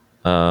muted?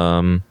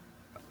 I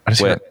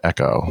just wait. heard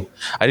echo.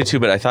 I did too,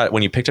 but I thought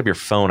when you picked up your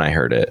phone, I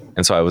heard it,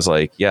 and so I was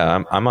like,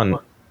 yeah, I'm on.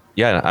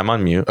 Yeah, I'm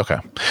on mute. Okay.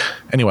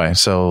 Anyway,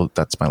 so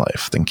that's my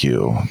life. Thank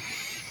you.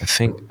 I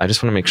think I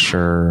just want to make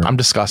sure I'm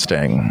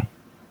disgusting.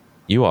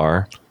 you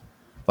are.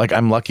 Like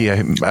I'm lucky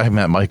I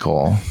met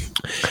Michael.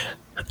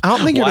 I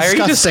don't think you're Why are you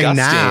disgusting disgusting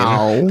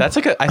now. That's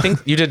like I think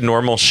you did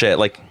normal shit.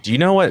 Like, do you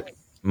know what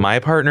my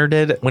partner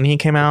did when he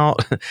came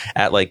out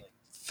at like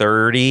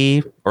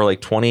 30 or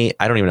like 20?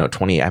 I don't even know,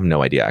 20. I have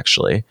no idea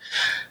actually.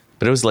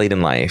 But it was late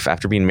in life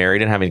after being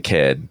married and having a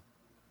kid.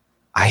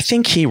 I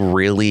think he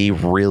really,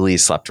 really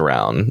slept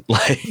around.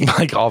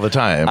 Like all the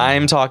time.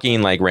 I'm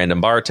talking like random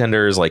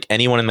bartenders, like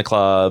anyone in the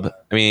club.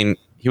 I mean,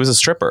 he was a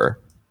stripper.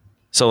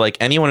 So like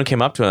anyone who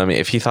came up to him,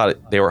 if he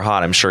thought they were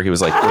hot, I'm sure he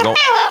was like,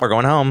 we're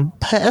going home.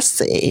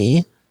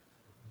 Pussy.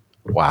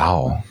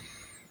 Wow.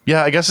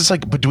 Yeah, I guess it's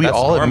like, but do we That's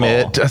all normal.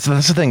 admit? That's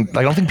the thing.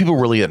 I don't think people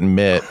really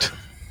admit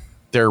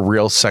their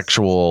real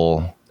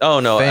sexual. Oh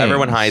no, things.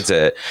 everyone hides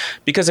it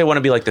because they want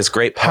to be like this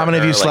great partner. How many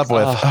of you slept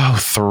with? "Oh,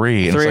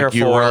 3. And 3 it's or like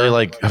you 4. really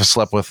like have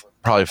slept with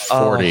probably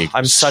 40.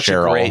 I'm such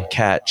Cheryl. a great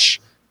catch.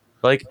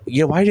 Like,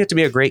 yeah, why do you have to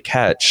be a great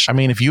catch? I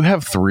mean, if you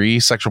have 3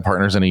 sexual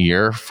partners in a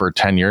year for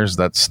 10 years,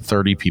 that's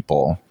 30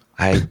 people.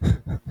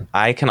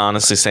 I can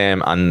honestly say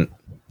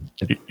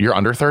You're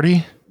under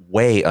 30?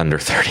 way under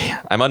 30.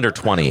 I'm under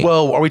 20.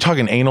 Well, are we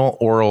talking anal,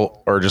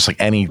 oral, or just like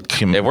any?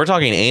 If we're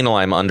talking anal,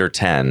 I'm under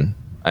 10.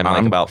 I'm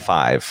like about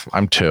 5.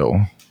 I'm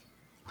 2.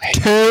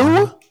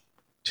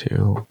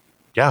 2.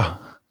 Yeah.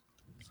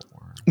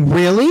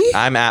 Really?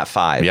 I'm at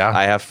 5. Yeah.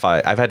 I have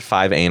 5. I've had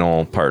 5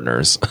 anal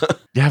partners.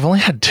 Yeah, I've only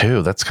had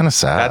 2. That's kind of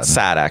sad. That's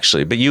sad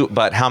actually.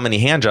 But how many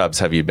hand jobs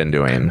have you been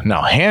doing?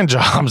 No, hand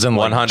jobs and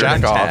like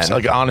 110. jack-offs.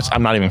 Like, honest,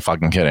 I'm not even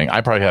fucking kidding.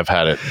 I probably have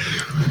had it.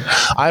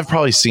 I've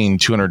probably seen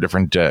 200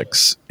 different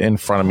dicks in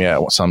front of me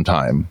at some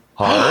time.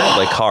 Hard?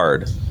 Like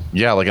hard.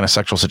 Yeah, like in a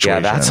sexual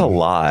situation. Yeah, that's a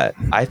lot.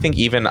 I think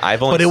even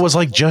I've only But it was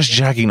like just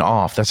jacking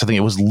off. That's the thing. It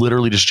was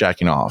literally just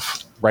jacking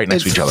off right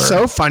next It's to each other.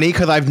 so funny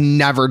because I've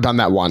never done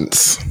that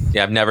once.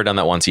 Yeah, I've never done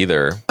that once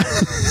either.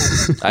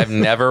 I've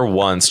never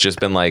once just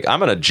been like, I'm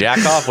gonna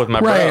jack off with my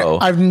Right. bro.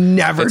 I've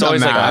never It's done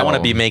always that. like, I want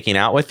to be making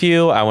out with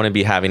you. I want to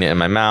be having it in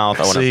my mouth.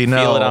 I want to See, feel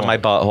no. it on my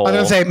butthole. I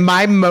was gonna say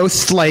my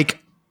most like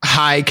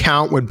high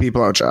count would be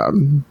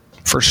blowjob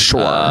for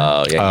sure.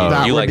 Oh yeah,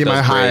 That you would like be those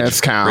my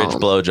highest count.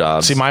 bridge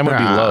blowjobs. See, mine would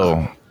be Yeah.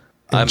 low.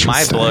 My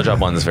Interesting. blowjob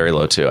one is very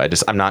low too.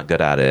 I'm not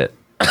good at it.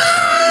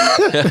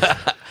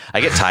 I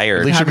get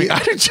tired. I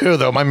do too,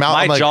 though. My mouth.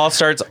 My I'm like, jaw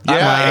starts. Yeah,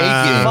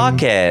 I'm like,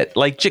 fuck it.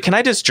 Like, can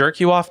I just jerk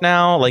you off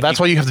now? Like, that's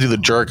why you have to do the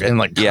jerk and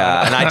like.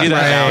 yeah, and I do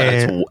that now.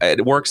 Right. And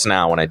it works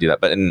now when I do that.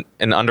 But in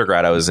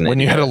undergrad, I was an When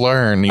you idiot. had to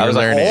learn, you I were was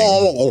like, learning.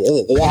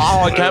 oh,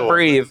 wow, I can't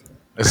breathe.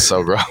 It's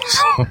so gross.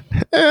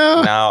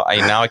 Now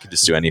I can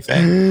just do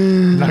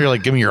anything. Now you're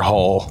like, give me your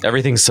hole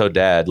Everything's so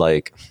dead.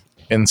 Like,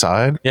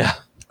 inside. yeah,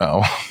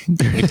 Oh,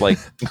 like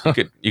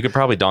you could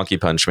probably donkey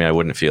punch me. I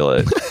wouldn't feel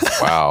it.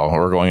 wow.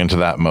 We're going into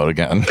that mode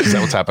again. Is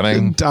that what's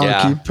happening? Donkey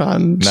Yeah.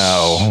 punch.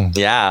 No.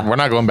 Yeah, We're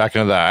not going back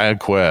into that. I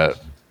quit.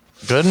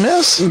 Good,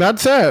 miss?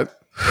 That's it.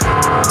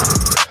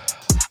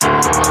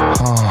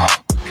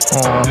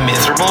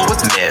 Miserable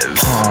with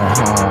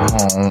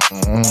Miv.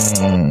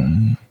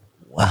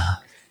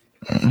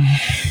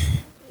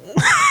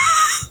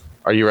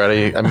 Are you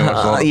ready? I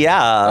mean,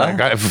 yeah.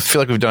 I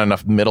feel like we've done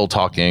enough middle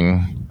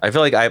talking, I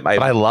feel like but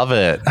I love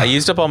it. I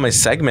used up all my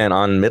segment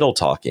on middle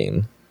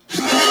talking.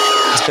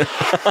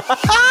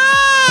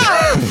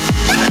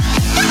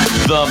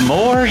 The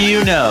more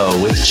you know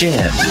with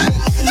Jim.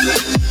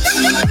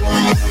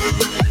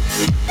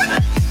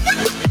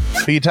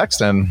 Who you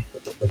texting?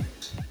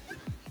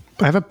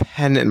 I have a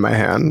pen in my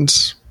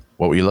hand.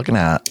 What were you looking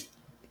at?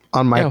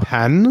 On my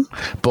pen?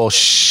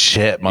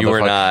 Bullshit, motherfucker. You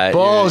were not.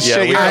 Bullshit.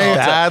 Yeah, we you're were a all-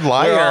 bad we were all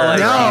liar. like,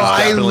 No, he's I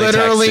definitely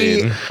literally.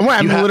 texting. Well,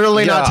 I'm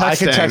literally not texting. I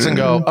could text and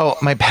go, oh,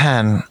 my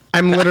pen.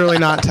 I'm literally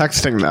not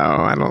texting though.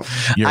 I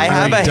don't. I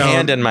have a don't-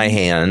 hand in my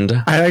hand.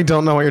 I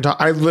don't know what you're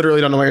talking. I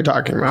literally don't know what you're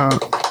talking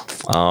about.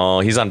 Oh,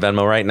 he's on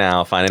Venmo right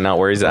now, finding out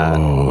where he's at.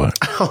 Oh,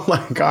 Oh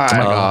my god. my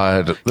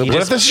God. What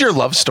if this is your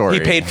love story?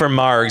 He paid for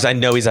Margs. I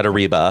know he's at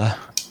Ariba.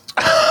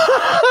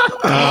 Oh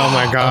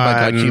my Oh my god.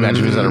 God, can you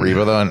imagine if he was at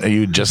Ariba though and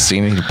you'd just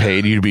seen he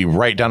paid, you'd be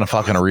right down to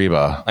fucking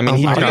Ariba. I mean, Oh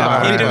he'd my do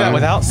God. that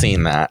without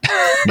seeing that.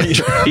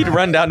 He'd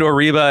run down to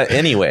Ariba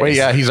anyway. Wait,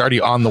 yeah, he's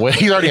already on the way.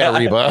 He's already at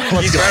Ariba.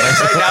 He's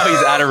right now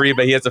he's at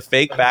Ariba. He has a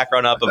fake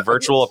background up, a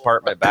virtual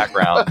apartment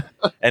background,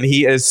 and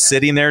he is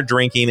sitting there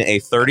drinking a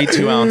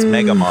 32-ounce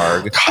Mega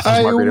Marg. Those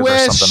I margaritas wish.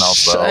 are something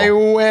else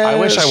though. I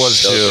wish I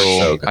was Those are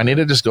so too. good. I need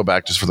to just go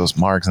back just for those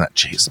margs and that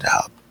cheese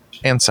dab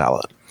and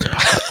salad.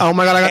 Oh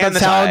my god, I got And that the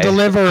salad Thai.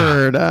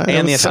 delivered.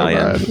 And the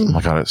Italian. Oh my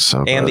God, it's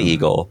so And the good.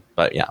 Eagle.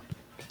 But yeah,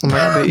 Oh my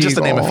God, the Just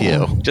to name a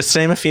eagle. few. just to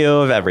name a few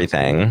of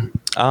everything.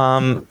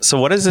 So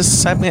what is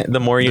this segment? The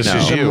more you This know.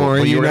 is you. more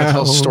Well, you you were going to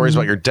tell know. stories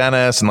about your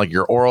dentist and like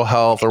your oral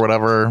health or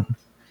whatever.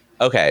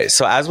 Okay,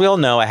 so as we all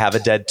know, I have a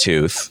dead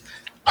tooth.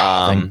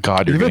 Thank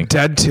God You you're have a getting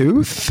dead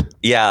tooth?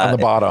 Yeah, on the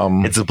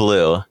bottom. it's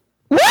blue.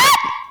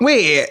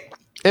 Wait.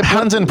 It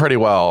blends in pretty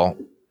well.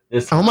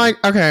 Oh my.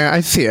 Okay, I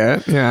see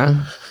it.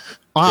 Yeah.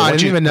 Wow, I Once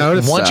didn't you- even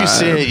notice. Once you that.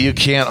 see it, you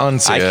can't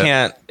unsee I it.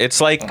 can't. It's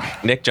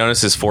like Nick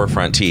Jonas's 4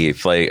 front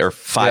teeth, like or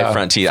 5 Yeah,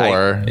 front teeth.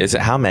 4. Is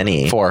it how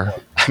many? 4.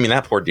 I mean,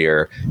 that poor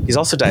dear. He's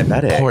also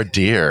diabetic. Poor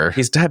dear.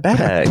 He's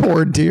diabetic.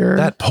 Poor dear.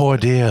 That poor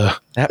dear.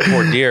 That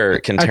poor dear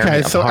can tear Okay,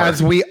 me so apart.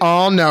 as we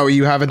all know,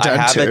 you have a I dead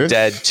have tooth. a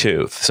dead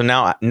tooth. So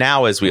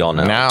now, as we all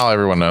know, Now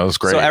everyone knows.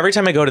 Great. so every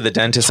time I go to the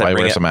dentist, That's why I he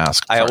bring wears it. a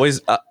mask. I Sorry.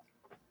 always,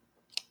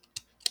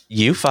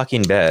 you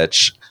fucking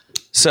bitch.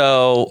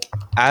 So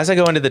as I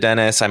go into the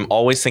dentist, I'm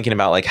always thinking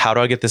about like, how do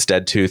I get this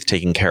dead tooth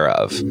taken care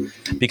of?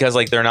 Because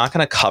like they're not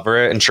going to cover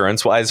it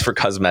insurance wise for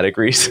cosmetic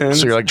reasons.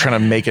 So you're like trying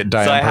to make it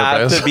die So on I have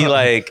purpose. to be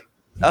like,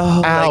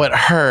 oh, ow, like, it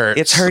hurts.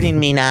 it's hurting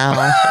me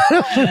now.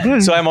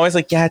 So I'm always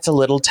like, yeah, it's a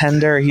little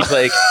tender. He's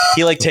like,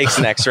 he like takes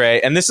an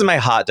x-ray. And this is my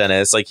hot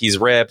dentist. Like he's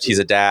ripped. He's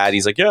a dad.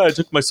 He's like, yeah, I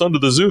took my son to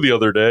the zoo the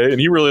other day and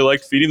he really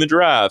liked feeding the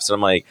giraffes. And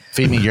I'm like,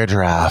 Feed me your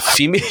giraffe.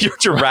 feed me your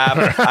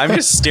giraffe. I'm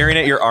just staring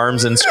at your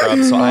arms and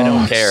scrubs. So I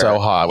don't care. So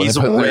hot. When He's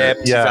they put their-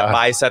 ripped. He's yeah. got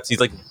biceps. He's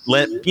like,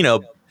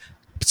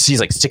 he's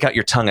like, stick out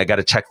your tongue. I got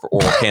to check for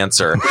oral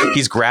cancer.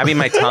 He's grabbing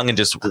my tongue and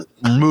just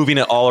moving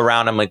it all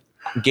around. I'm like,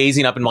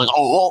 gazing up and like,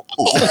 oh,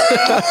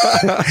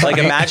 like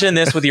imagine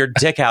this with your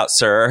dick out,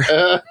 sir.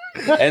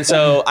 And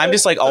so I'm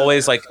just like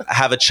always like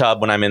have a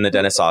chub when I'm in the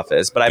dentist's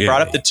office. But I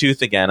brought up the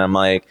tooth again. I'm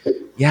like,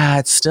 yeah,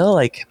 it's still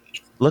like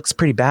looks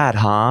pretty bad,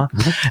 huh?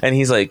 And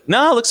he's like,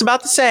 no, it looks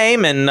about the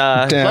same. And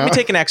let me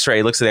take an x-ray.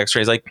 He looks at the x-ray.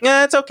 He's like,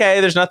 yeah, it's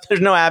okay. There's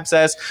no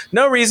abscess.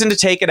 No reason to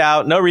take it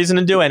out. No reason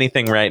to do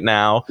anything right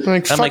now.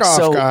 Like, I'm fuck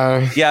off,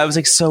 guy. Yeah, I was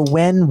like, so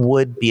when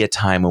would be a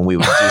time when we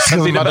would do I'm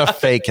something about about to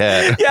fake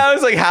it. yeah, I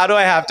was like, how do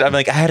I have to? I'm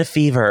like, I had a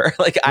fever.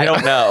 Like, I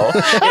don't know.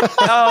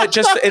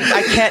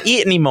 I can't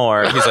eat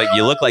anymore. He's like,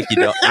 you look like you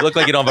don't. You look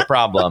like you don't have a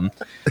problem.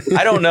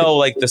 I don't know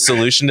like the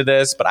solution to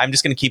this, but I'm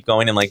just gonna keep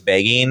going and like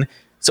begging.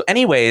 So,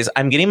 anyways,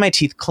 I'm getting my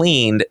teeth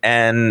cleaned,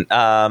 and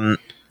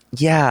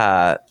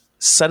yeah,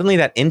 suddenly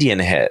that Indian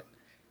hit,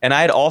 And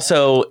I had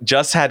also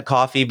just had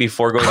coffee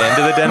before going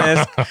into the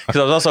dentist because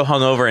I was also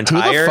hungover and Who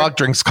tired. the fuck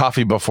drinks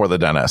coffee before the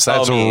dentist?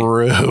 That's me.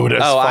 rude as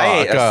fuck.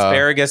 I ate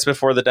asparagus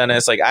before the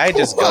dentist. Like I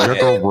just go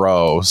You're in.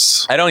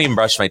 gross. I don't even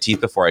brush my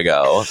teeth before I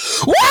go.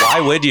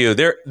 Why would you?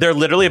 They're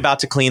literally about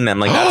to clean them.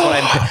 Like that's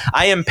what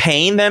I am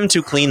paying them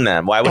to clean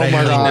them. Why would I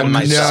clean them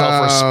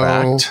myself?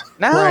 Self-respect.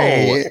 No.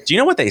 Right. Do you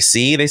know what they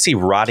see? They see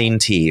rotting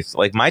teeth.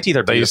 Like my teeth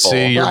are They beautiful.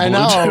 see your I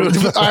know.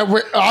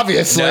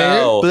 Obviously.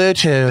 No.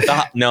 Bluetooth.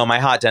 No, my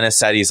hot dentist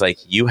said he's like,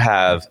 you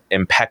have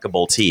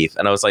impeccable teeth.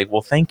 And I was like,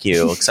 well, thank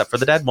you, except for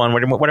the dead one.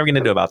 What are we going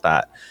to do about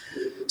that?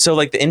 So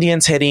like the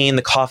Indian's hitting,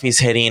 the coffee's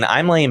hitting,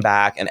 I'm laying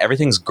back and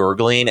everything's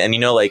gurgling. And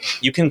like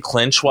you can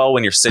clench well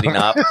when you're sitting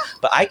up,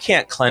 but I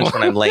can't clench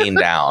when I'm laying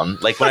down.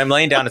 Like when I'm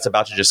laying down, it's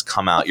about to just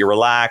come out. You're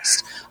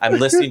relaxed. I'm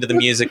listening to the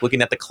music,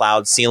 looking at the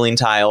cloud ceiling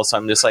tile. So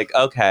I'm just like,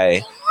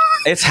 okay,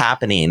 it's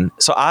happening.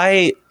 So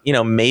I,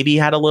 maybe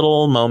had a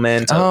little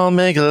moment. Oh,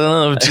 make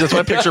love. That's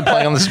my picture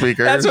playing on the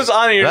speaker. That's what's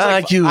on here.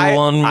 Like you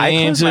want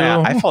me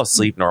to. I fall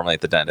asleep normally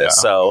at the dentist.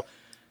 Yeah. So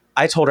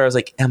I told her, I was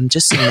like,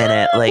 just a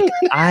minute. Like,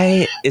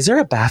 is there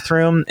a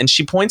bathroom? And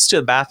she points to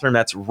a bathroom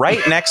that's right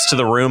next to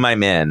the room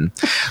I'm in,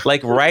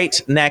 like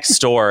right next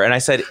door. And I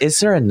said, is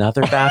there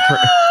another bathroom?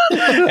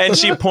 And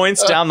she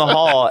points down the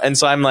hall. And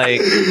so I'm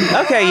like,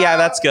 okay, yeah,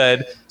 that's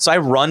good. So I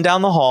run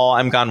down the hall.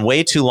 I'm gone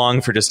way too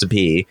long for just to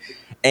pee.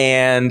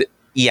 And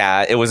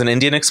yeah, it was an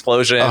Indian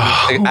explosion,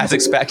 as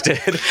expected.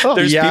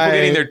 There's people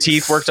getting their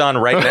teeth worked on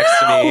right next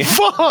to me.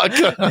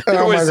 Fuck.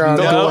 There was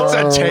What's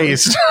that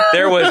taste?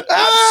 There was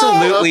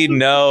absolutely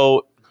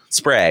no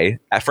spray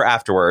for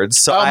afterwards.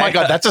 So my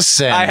God, that's a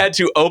sin. I had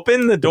to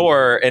open the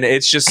door and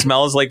it just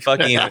smells like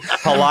fucking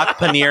palak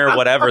paneer,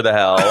 whatever the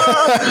hell.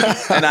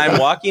 And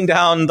I'm walking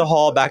down the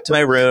hall back to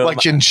my room.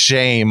 Like in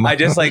shame. I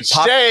just like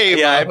pop,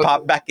 I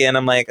pop back in.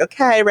 I'm like,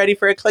 okay, ready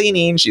for a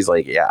cleaning. She's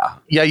like, yeah.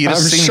 Yeah, you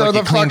just I'm seem sure like the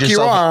you cleaned fuck you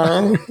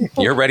yourself.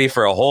 are. You're ready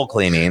for a whole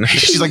cleaning.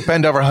 She's like,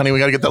 bend over, honey. We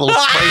got to get that little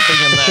spray thing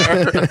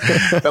in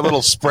there. That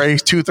little spray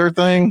toother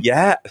thing.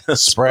 Yeah.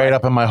 Spray it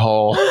up in my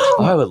hole. Oh,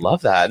 I would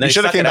love that. And then You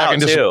should have came back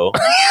and just... too.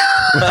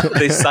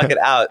 They suck it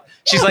out.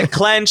 She's like,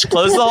 clench,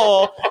 close the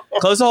hole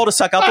to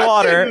suck out the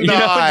water. You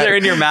know, they're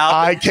in your mouth.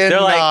 I cannot.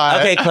 They're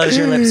like, okay, close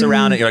your lips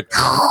around it. You're like,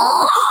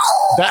 I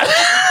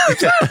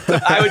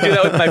would do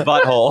that with my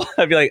butthole.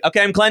 I'd be like,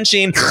 okay, I'm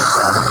clenching.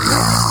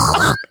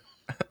 That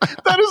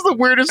is the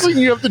weirdest thing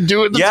you have to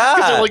do.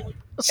 Yeah. Like,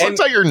 sucks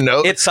out your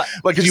nose. It's like,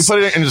 because you put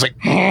it in and it's like.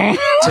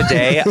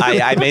 Today,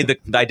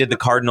 I did the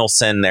cardinal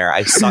sin there.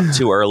 I sucked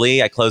too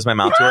early. I closed my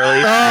mouth too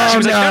early. She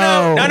was like,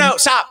 no,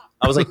 stop.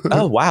 I was like,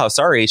 oh, wow,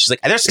 sorry. She's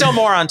like, there's still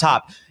more on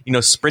top.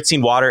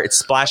 Spritzing water. It's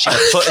splashing a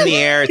foot in the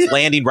air. It's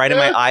landing right in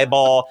my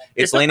eyeball.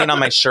 It's landing on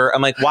my shirt.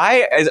 I'm like,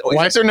 why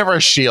is there never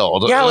a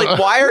shield? Yeah, like,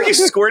 why are you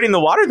squirting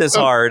the water this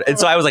hard? And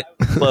so I was like,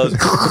 close.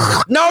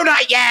 No,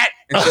 not yet.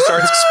 And she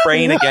starts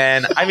spraying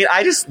again. I mean,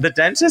 the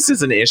dentist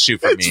is an issue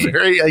for me.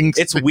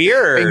 It's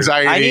weird.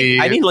 Anxiety.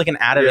 I need like an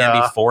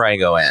Ativan before I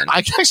go in. I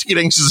actually get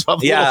anxious about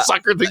the little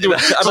sucker thing.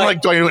 I'm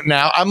like, do I do it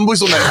now? I'm always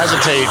the one that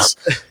hesitates.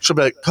 She'll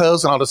be like,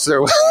 close, and I'll just sit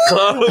there.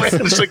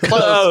 Close. Like,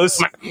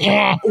 close.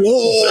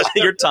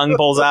 Your tongue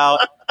pulls out.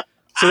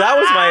 So that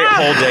was my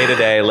whole day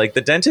today. Like, the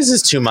dentist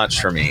is too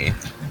much for me.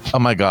 Oh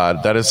my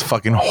God, that is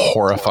fucking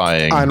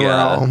horrifying. Unreal.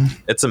 Yeah,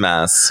 it's a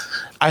mess.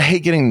 I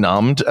hate getting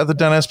numbed at the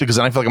dentist because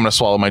then I feel like I'm going to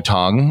swallow my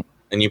tongue.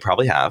 And you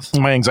probably have.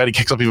 My anxiety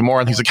kicks up even more.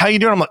 And he's like, how you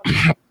doing? I'm like,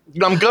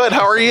 I'm good.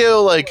 How are you?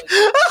 Like,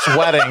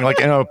 sweating, like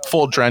in a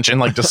full drench in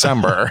like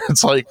December.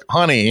 It's like,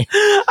 honey.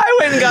 I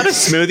went and got a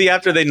smoothie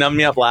after they numbed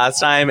me up last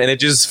time, and it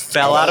just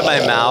fell out of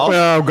my mouth.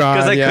 Oh, God.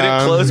 Because I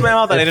couldn't close my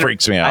mouth. It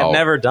freaks me out. I've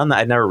never done that.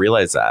 I'd never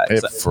realized that.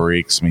 It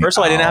freaks me out. First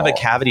of all, I didn't have a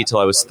cavity till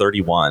I was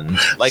 31.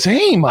 Like,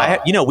 same.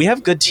 We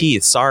have good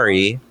teeth.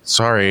 Sorry,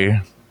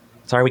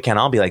 we can't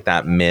all be like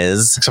that,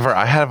 Ms. Except for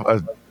I have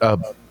a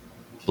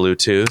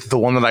Bluetooth. The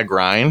one that I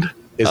grind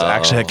is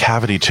actually a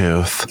cavity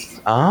tooth.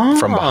 Oh.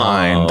 From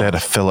behind. They had to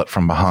fill it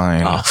from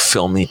behind. Oh,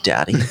 fill me,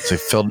 daddy. They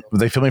filled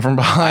me from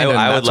behind,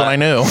 that's what I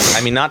knew.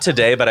 I mean, not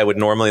today, but I would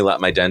normally let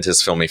my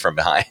dentist fill me from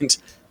behind.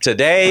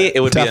 Today,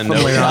 it would be a no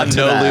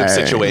lube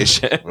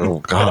situation. Oh,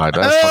 God,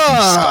 that's fucking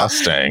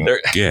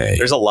disgusting.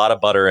 There's a lot of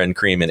butter and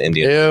cream in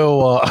Indian.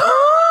 Ew.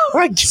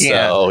 I can't.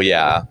 So,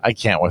 yeah. I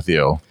can't with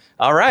you.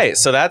 All right.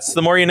 So that's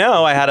the more you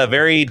know. I had a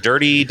very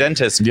dirty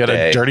dentist You had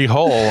day. a dirty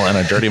hole and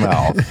a dirty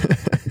mouth.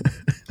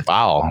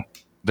 Wow.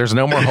 There's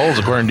no more holes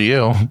according to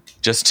you.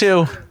 Just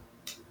 2.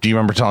 Do you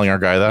remember telling our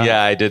guy that?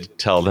 Yeah, I did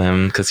tell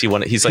him because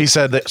he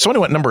said that somebody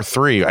went number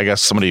 3. I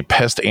guess somebody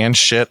pissed and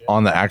shit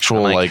on the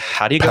actual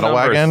how do you pedal go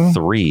number wagon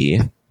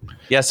 3?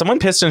 Yeah, someone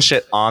pissed and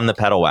shit on the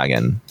pedal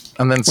wagon.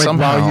 And then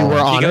somehow you were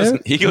on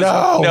it? He goes,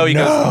 no, he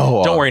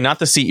goes, don't worry, not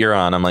the seat you're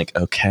on. I'm like,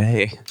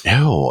 okay.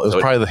 Ew, it was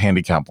probably the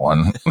handicap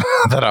one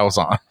that I was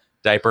on.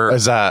 Diaper.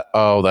 Is that?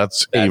 Oh,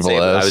 that's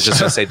ableist. I was just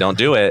gonna say, don't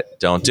do it.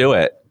 Don't do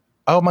it.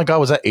 Oh my God,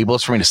 was that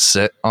ableist for me to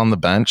sit on the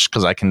bench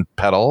because I can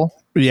pedal?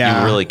 Yeah.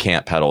 You really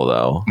can't pedal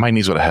though. My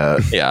knees would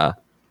have hit. Yeah.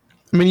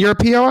 I mean, you're a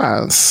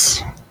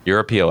POS. You're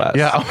a POS.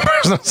 Yeah,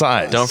 personal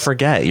size. Don't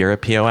forget, you're a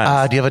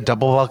POS. Do you have a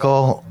double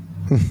buckle?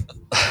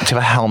 have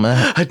a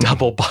helmet. A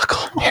double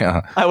buckle.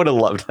 Yeah. I would have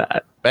loved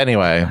that.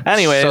 Anyway,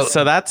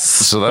 So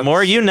that's the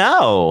more you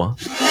know.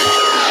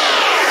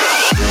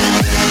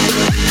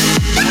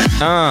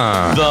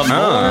 The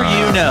more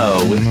you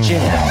know with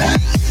Jim.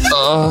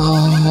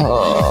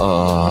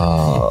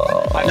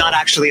 I'm not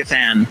actually a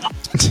fan.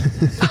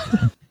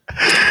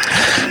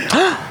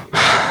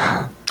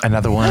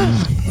 Another one.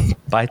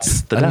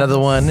 Bites the Another dust.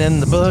 one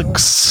in the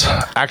books.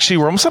 Actually,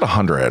 we're almost at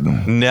 100.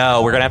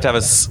 No, we're gonna have to have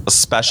a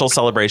special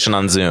celebration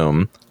on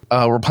Zoom,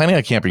 We're planning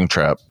a camping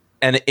trip.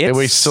 and And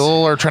we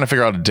still are trying to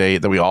figure out a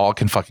date that we all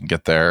can fucking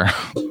get there.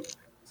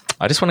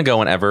 I just want to go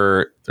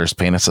whenever. There's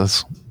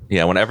penises.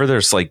 Yeah, whenever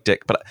there's like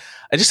dick, but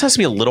it just has to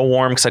be a little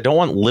warm because I don't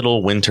want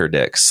little winter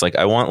dicks. Like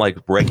I want like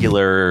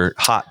regular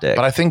hot dick.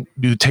 But I think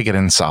you take it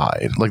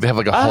inside. Like they have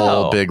like a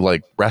whole big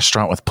like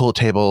restaurant with pool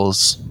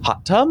tables.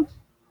 Hot tub?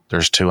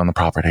 There's 2 on the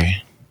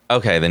property.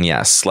 Okay, then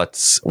yes. We can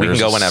There's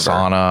go a whenever.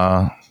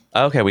 Sauna.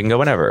 Okay, we can go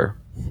whenever.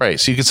 Right.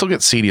 So you can still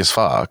get seedy as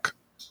fuck.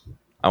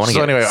 I want to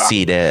get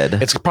seated.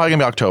 It's probably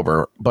gonna be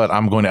October, but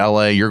I'm going to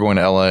LA. You're going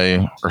to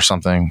LA or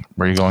something.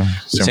 Where are you going?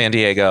 San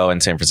Diego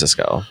and San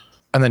Francisco.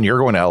 And then you're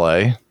going to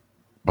LA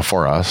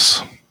before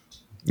us.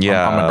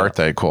 Yeah. On my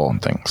birthday. Cool.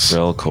 Thanks.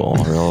 Real cool.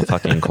 Real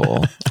fucking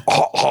cool.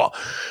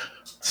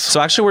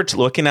 So actually, we're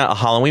looking at a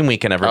Halloween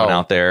weekend, everyone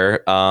out there,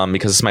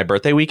 because it's my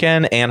birthday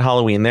weekend and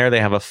Halloween there. They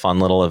have a fun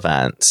little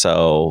event.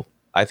 So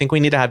I think we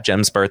need to have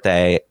Jim's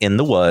birthday in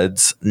the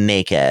woods,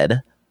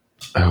 naked.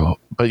 Oh,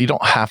 but you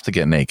don't have to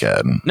get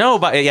naked. No,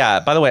 but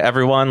yeah, by the way,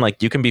 everyone,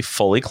 like you can be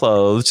fully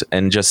clothed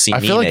and just see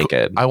me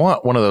naked. I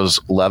want one of those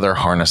leather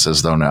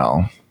harnesses though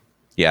now.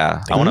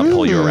 Yeah, I want to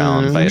pull you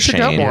around by a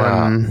chain.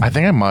 Yeah, I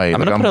think I might.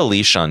 I'm gonna put a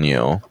leash on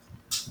you.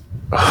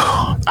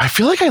 I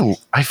feel like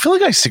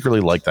I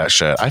secretly like that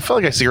shit. I feel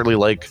like I secretly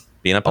like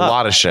being a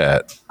lot of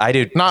shit. I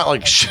do. Not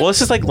like shit. Well,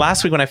 this is like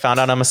last week when I found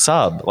out I'm a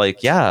sub.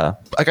 Like, yeah.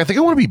 Like I think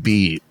I want to be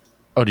beat.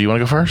 Oh, do you want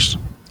to go first?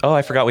 Oh,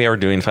 I forgot we were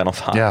doing final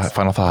thoughts. Yeah,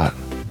 final thought.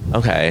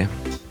 Okay.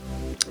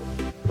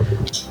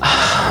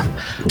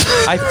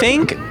 I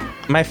think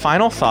my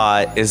final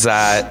thought is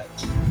that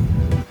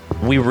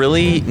we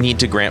really need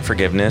to grant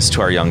forgiveness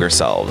to our younger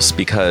selves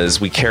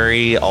because we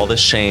carry all this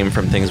shame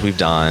from things we've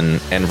done,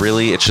 and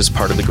really it's just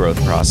part of the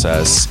growth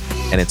process,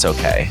 and it's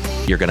okay.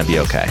 You're going to be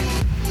okay.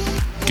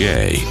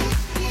 Gay.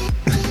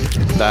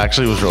 That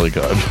actually was really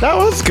good. That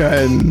was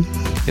good.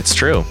 It's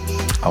true.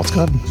 That was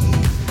good.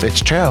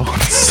 It's true.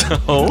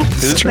 So,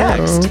 who's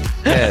next?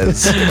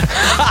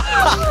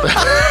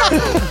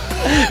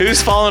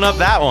 Who's following up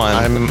that one?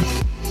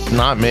 I'm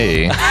not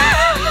me.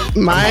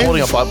 I'm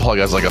holding a butt plug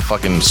as like a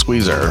fucking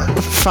squeezer.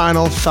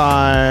 Final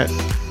thought.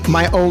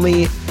 My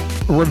only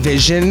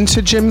revision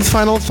to Jim's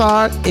final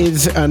thought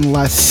is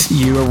unless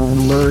you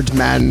lured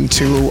men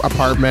to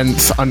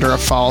apartments under a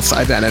false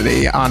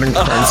identity on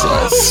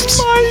Craigslist.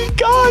 Oh my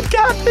god,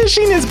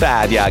 catfishing is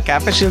bad. Yeah,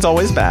 catfishing is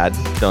always bad.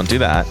 Don't do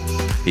that,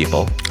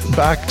 people.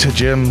 Back to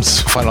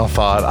Jim's final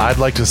thought. I'd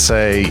like to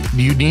say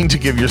you need to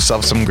give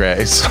yourself some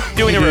grace.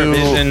 Doing a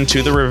revision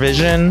to the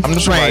revision. I'm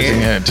just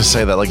revising it to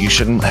say that like you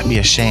shouldn't be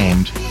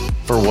ashamed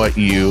for what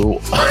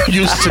you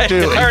used to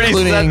do. I already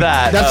said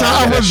that. That's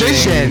not a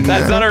revision.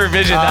 That's not a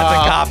revision.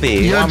 That's a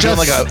copy. I'm doing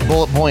like a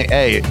bullet point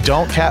A.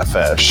 Don't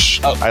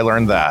catfish. Oh, I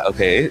learned that.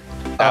 Okay,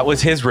 that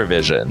was his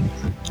revision.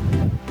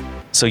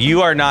 So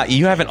you are not.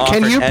 You haven't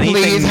offered anything. Can you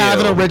please have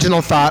an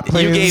original thought,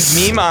 please? You gave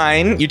me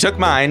mine. You took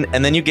mine,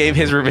 and then you gave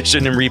his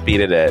revision and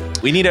repeated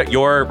it. We need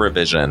your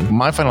revision.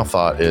 My final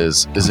thought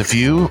is if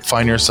you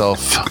find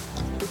yourself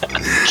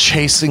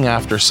chasing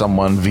after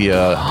someone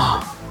via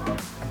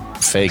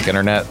fake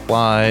internet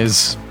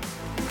lies,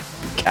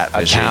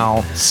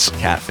 accounts,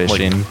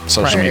 catfishing, like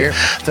social media,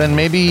 then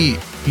maybe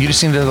you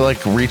just need to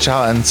like reach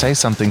out and say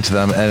something to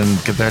them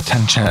and get their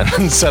attention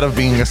instead of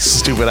being a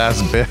stupid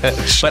ass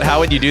bitch. But how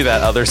would you do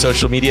that? Other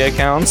social media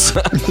accounts?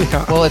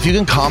 Well, if you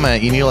can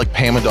comment, you need to like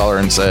pay him $1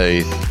 and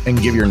say and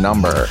give your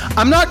number.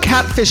 I'm not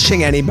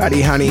catfishing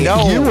anybody, honey.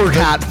 No, you were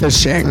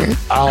catfishing.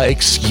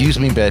 Excuse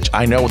me, bitch.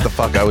 I know what the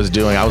fuck I was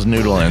doing. I was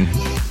noodling.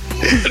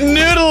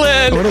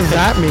 Noodling. What does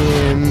that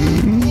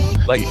mean?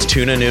 Like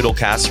tuna noodle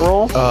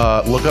casserole?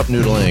 Look up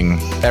noodling.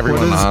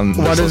 Everyone on this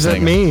what does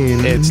it listening.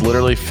 mean? It's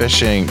literally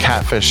fishing,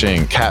 catfish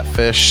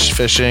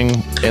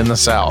fishing in the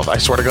South. I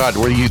swear to God,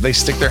 where they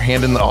stick their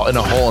hand in a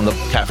hole and the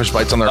catfish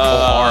bites on their whole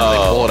arm.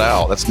 They pull it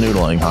out. That's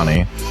noodling,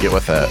 honey. Get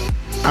with it.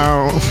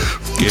 Oh,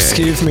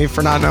 excuse me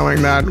for not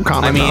knowing that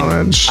common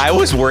knowledge. I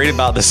was worried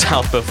about the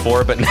South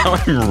before, but now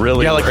I'm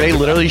really like worried. they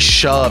literally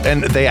shove,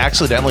 and they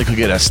accidentally could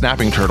get a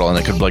snapping turtle, and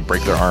it could like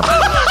break their arm. So,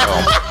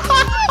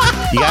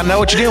 you gotta know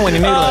what you're doing when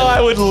you're noodling. Oh, I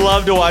would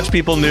love to watch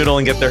people noodle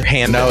and get their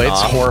hand. No, it's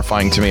off.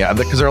 horrifying to me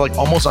because they're like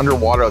almost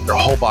underwater, like their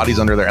whole body's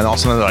under there, and all of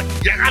a sudden they're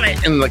like, "You got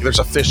it!" and like there's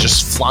a fish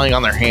just flying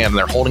on their hand, and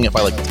they're holding it by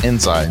like the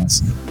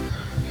insides.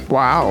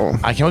 Wow,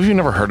 I can't believe you've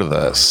never heard of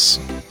this.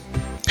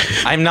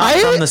 I'm not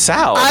from the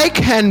South. I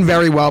can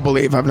very well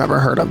believe I've never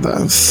heard of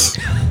this.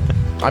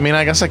 I mean,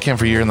 I guess I can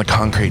for you in the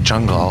concrete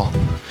jungle.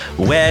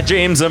 Where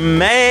dreams are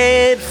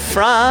made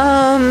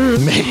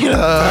from. Made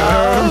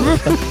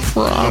of.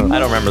 from? I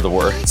don't remember the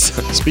words.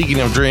 Speaking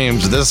of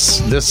dreams,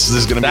 this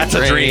is gonna be That's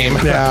a dream.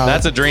 Yeah.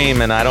 That's a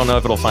dream, and I don't know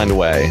if it'll find a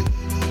way.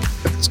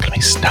 It's gonna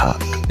be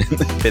stuck.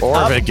 It's Or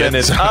up, if it then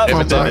gets it's up, if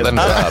it's then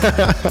up,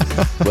 then it's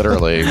up.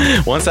 Literally.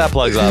 Once that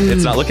plugs up,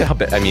 it's not. Look at how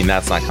big. I mean,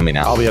 that's not coming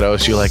I'll out. be at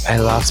OSU like, I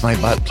lost my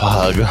butt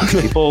plug.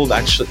 People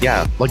actually,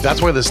 yeah, Like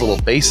that's why this little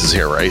base is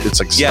here, right? It's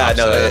like yeah. stops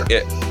No, there.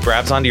 it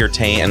grabs onto your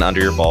taint and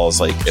under your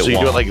balls. Like So you do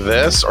it won't. like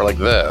this or like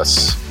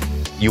this?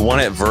 You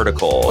want it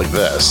vertical. Like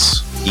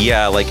this.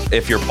 Yeah, like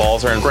if your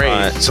balls are in Great.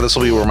 front. So this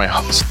will be where my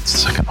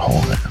second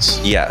hole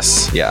is.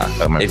 Yes, yeah.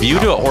 That might If be you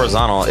do it helpful.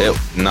 horizontal, it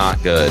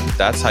not good.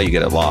 That's how you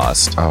get it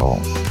lost. Oh.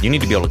 You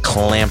need to be able to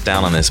clamp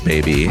down on this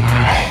baby.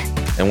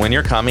 And when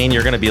you're coming,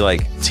 you're gonna be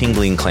like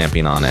tingling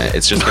clamping on it.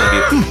 It's just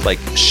gonna be like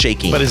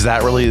shaking. But is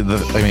that really the?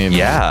 I mean,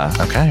 yeah,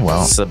 Okay.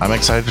 Well, It's a- I'm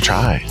excited to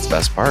try. it's the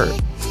best part.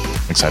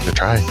 Excited to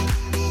try.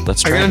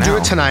 Let's Are try you gonna do now.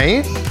 it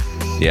tonight?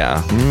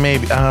 Yeah.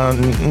 Maybe.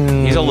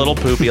 He's a little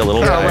poopy, a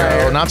little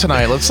tired. No, not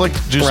tonight. Let's like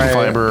do some Right.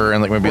 fiber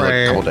and like maybe like Right.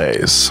 a couple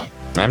days.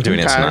 I'm doing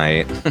it Okay.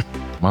 tonight.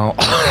 Well,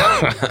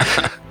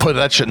 put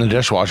that shit in the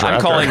dishwasher. I'm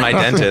after. calling my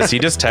dentist. He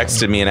just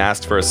texted me and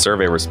asked for a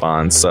survey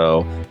response.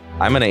 So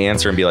I'm going to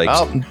answer and be like,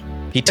 Oh,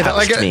 he Is that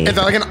touched like me. is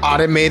that like an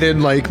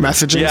automated like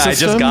messaging Yeah, I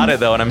system? just got it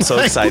though, and I'm so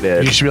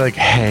excited. you should be like,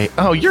 hey,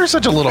 oh, you're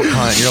such a little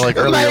cunt. You're like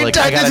earlier, My like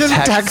I got dentist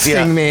a is text.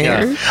 texting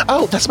me.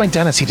 Oh, that's my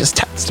dentist. He just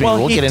texted me. Well,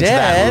 we'll he get into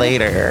that did.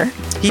 later.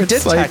 He It's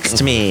did like-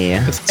 text me.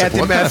 At the what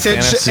kind of message,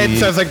 fantasy- it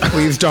says like,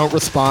 "Please don't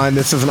respond.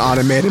 This is an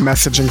automated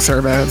messaging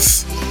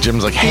service."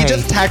 Jim's like, He hey,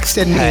 just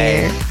texted me.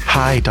 hey,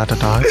 hi, dot dot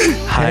dot.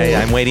 Hi,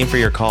 I'm waiting for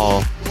your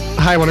call.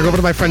 Hi, want to go over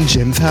to my friend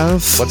Jim's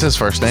house? What's his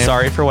first name?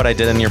 Sorry for what I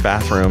did in your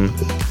bathroom.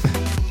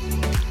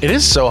 It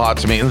is so hot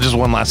to me. And just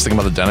one last thing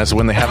about the dentist: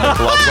 when they have the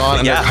gloves on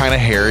and Yeah. they're kind of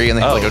hairy and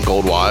they have Oh. like a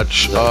gold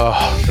watch. Oh,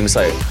 I'm just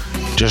like,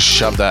 just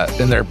shove that.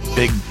 And they're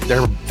big.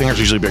 Their fingers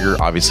are usually bigger,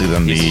 obviously,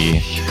 than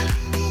the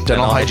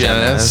dental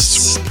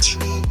hygienist.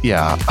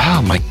 Yeah.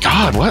 Oh my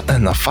God! What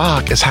in the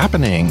fuck is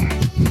happening?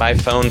 My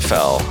phone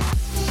fell.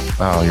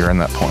 Oh, you're in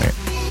that point.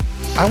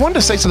 I wanted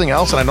to say something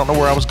else, and I don't know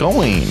where I was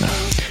going.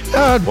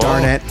 Oh,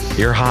 darn it.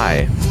 You're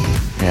high.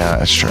 Yeah,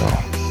 that's true.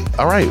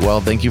 All right. Well,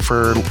 thank you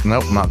for.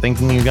 Nope, not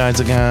thanking you guys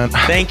again.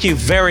 Thank you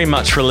very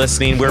much for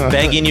listening. We're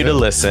begging you to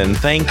listen.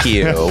 Thank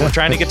you. We're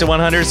trying to get to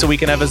 100 so we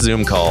can have a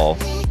Zoom call.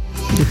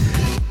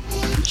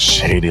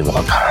 Shady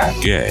look.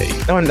 Gay.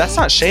 No, and that's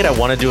not shade. I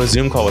want to do a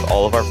Zoom call with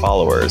all of our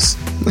followers.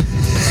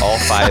 All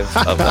 5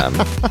 of them.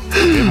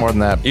 We have more than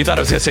that. You thought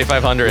I was going to say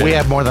 500. We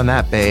have more than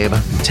that, babe.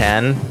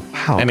 10.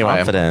 Wow, Anyway,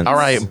 confidence. all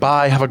right.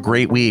 Bye. Have a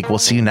great week. We'll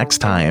see you next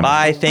time.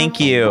 Bye. Thank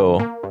you.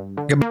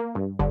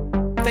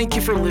 Thank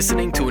you for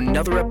listening to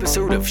another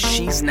episode of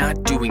She's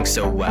Not Doing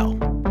So Well.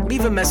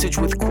 Leave a message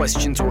with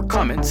questions or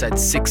comments at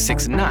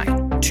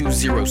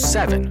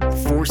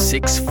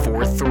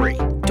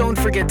 669-207-4643. Don't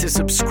forget to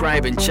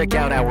subscribe and check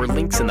out our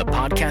links in the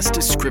podcast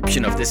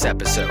description of this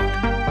episode.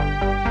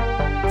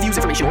 Views,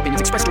 information, or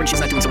opinions expressed during She's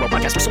Not Doing So Well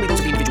podcast are solely those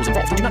of the individuals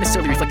involved and do not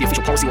necessarily reflect the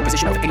official policy or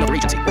position of any other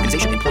agency,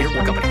 organization, employer,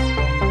 or company.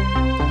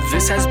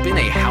 This has been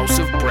a House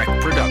of Breck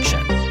production.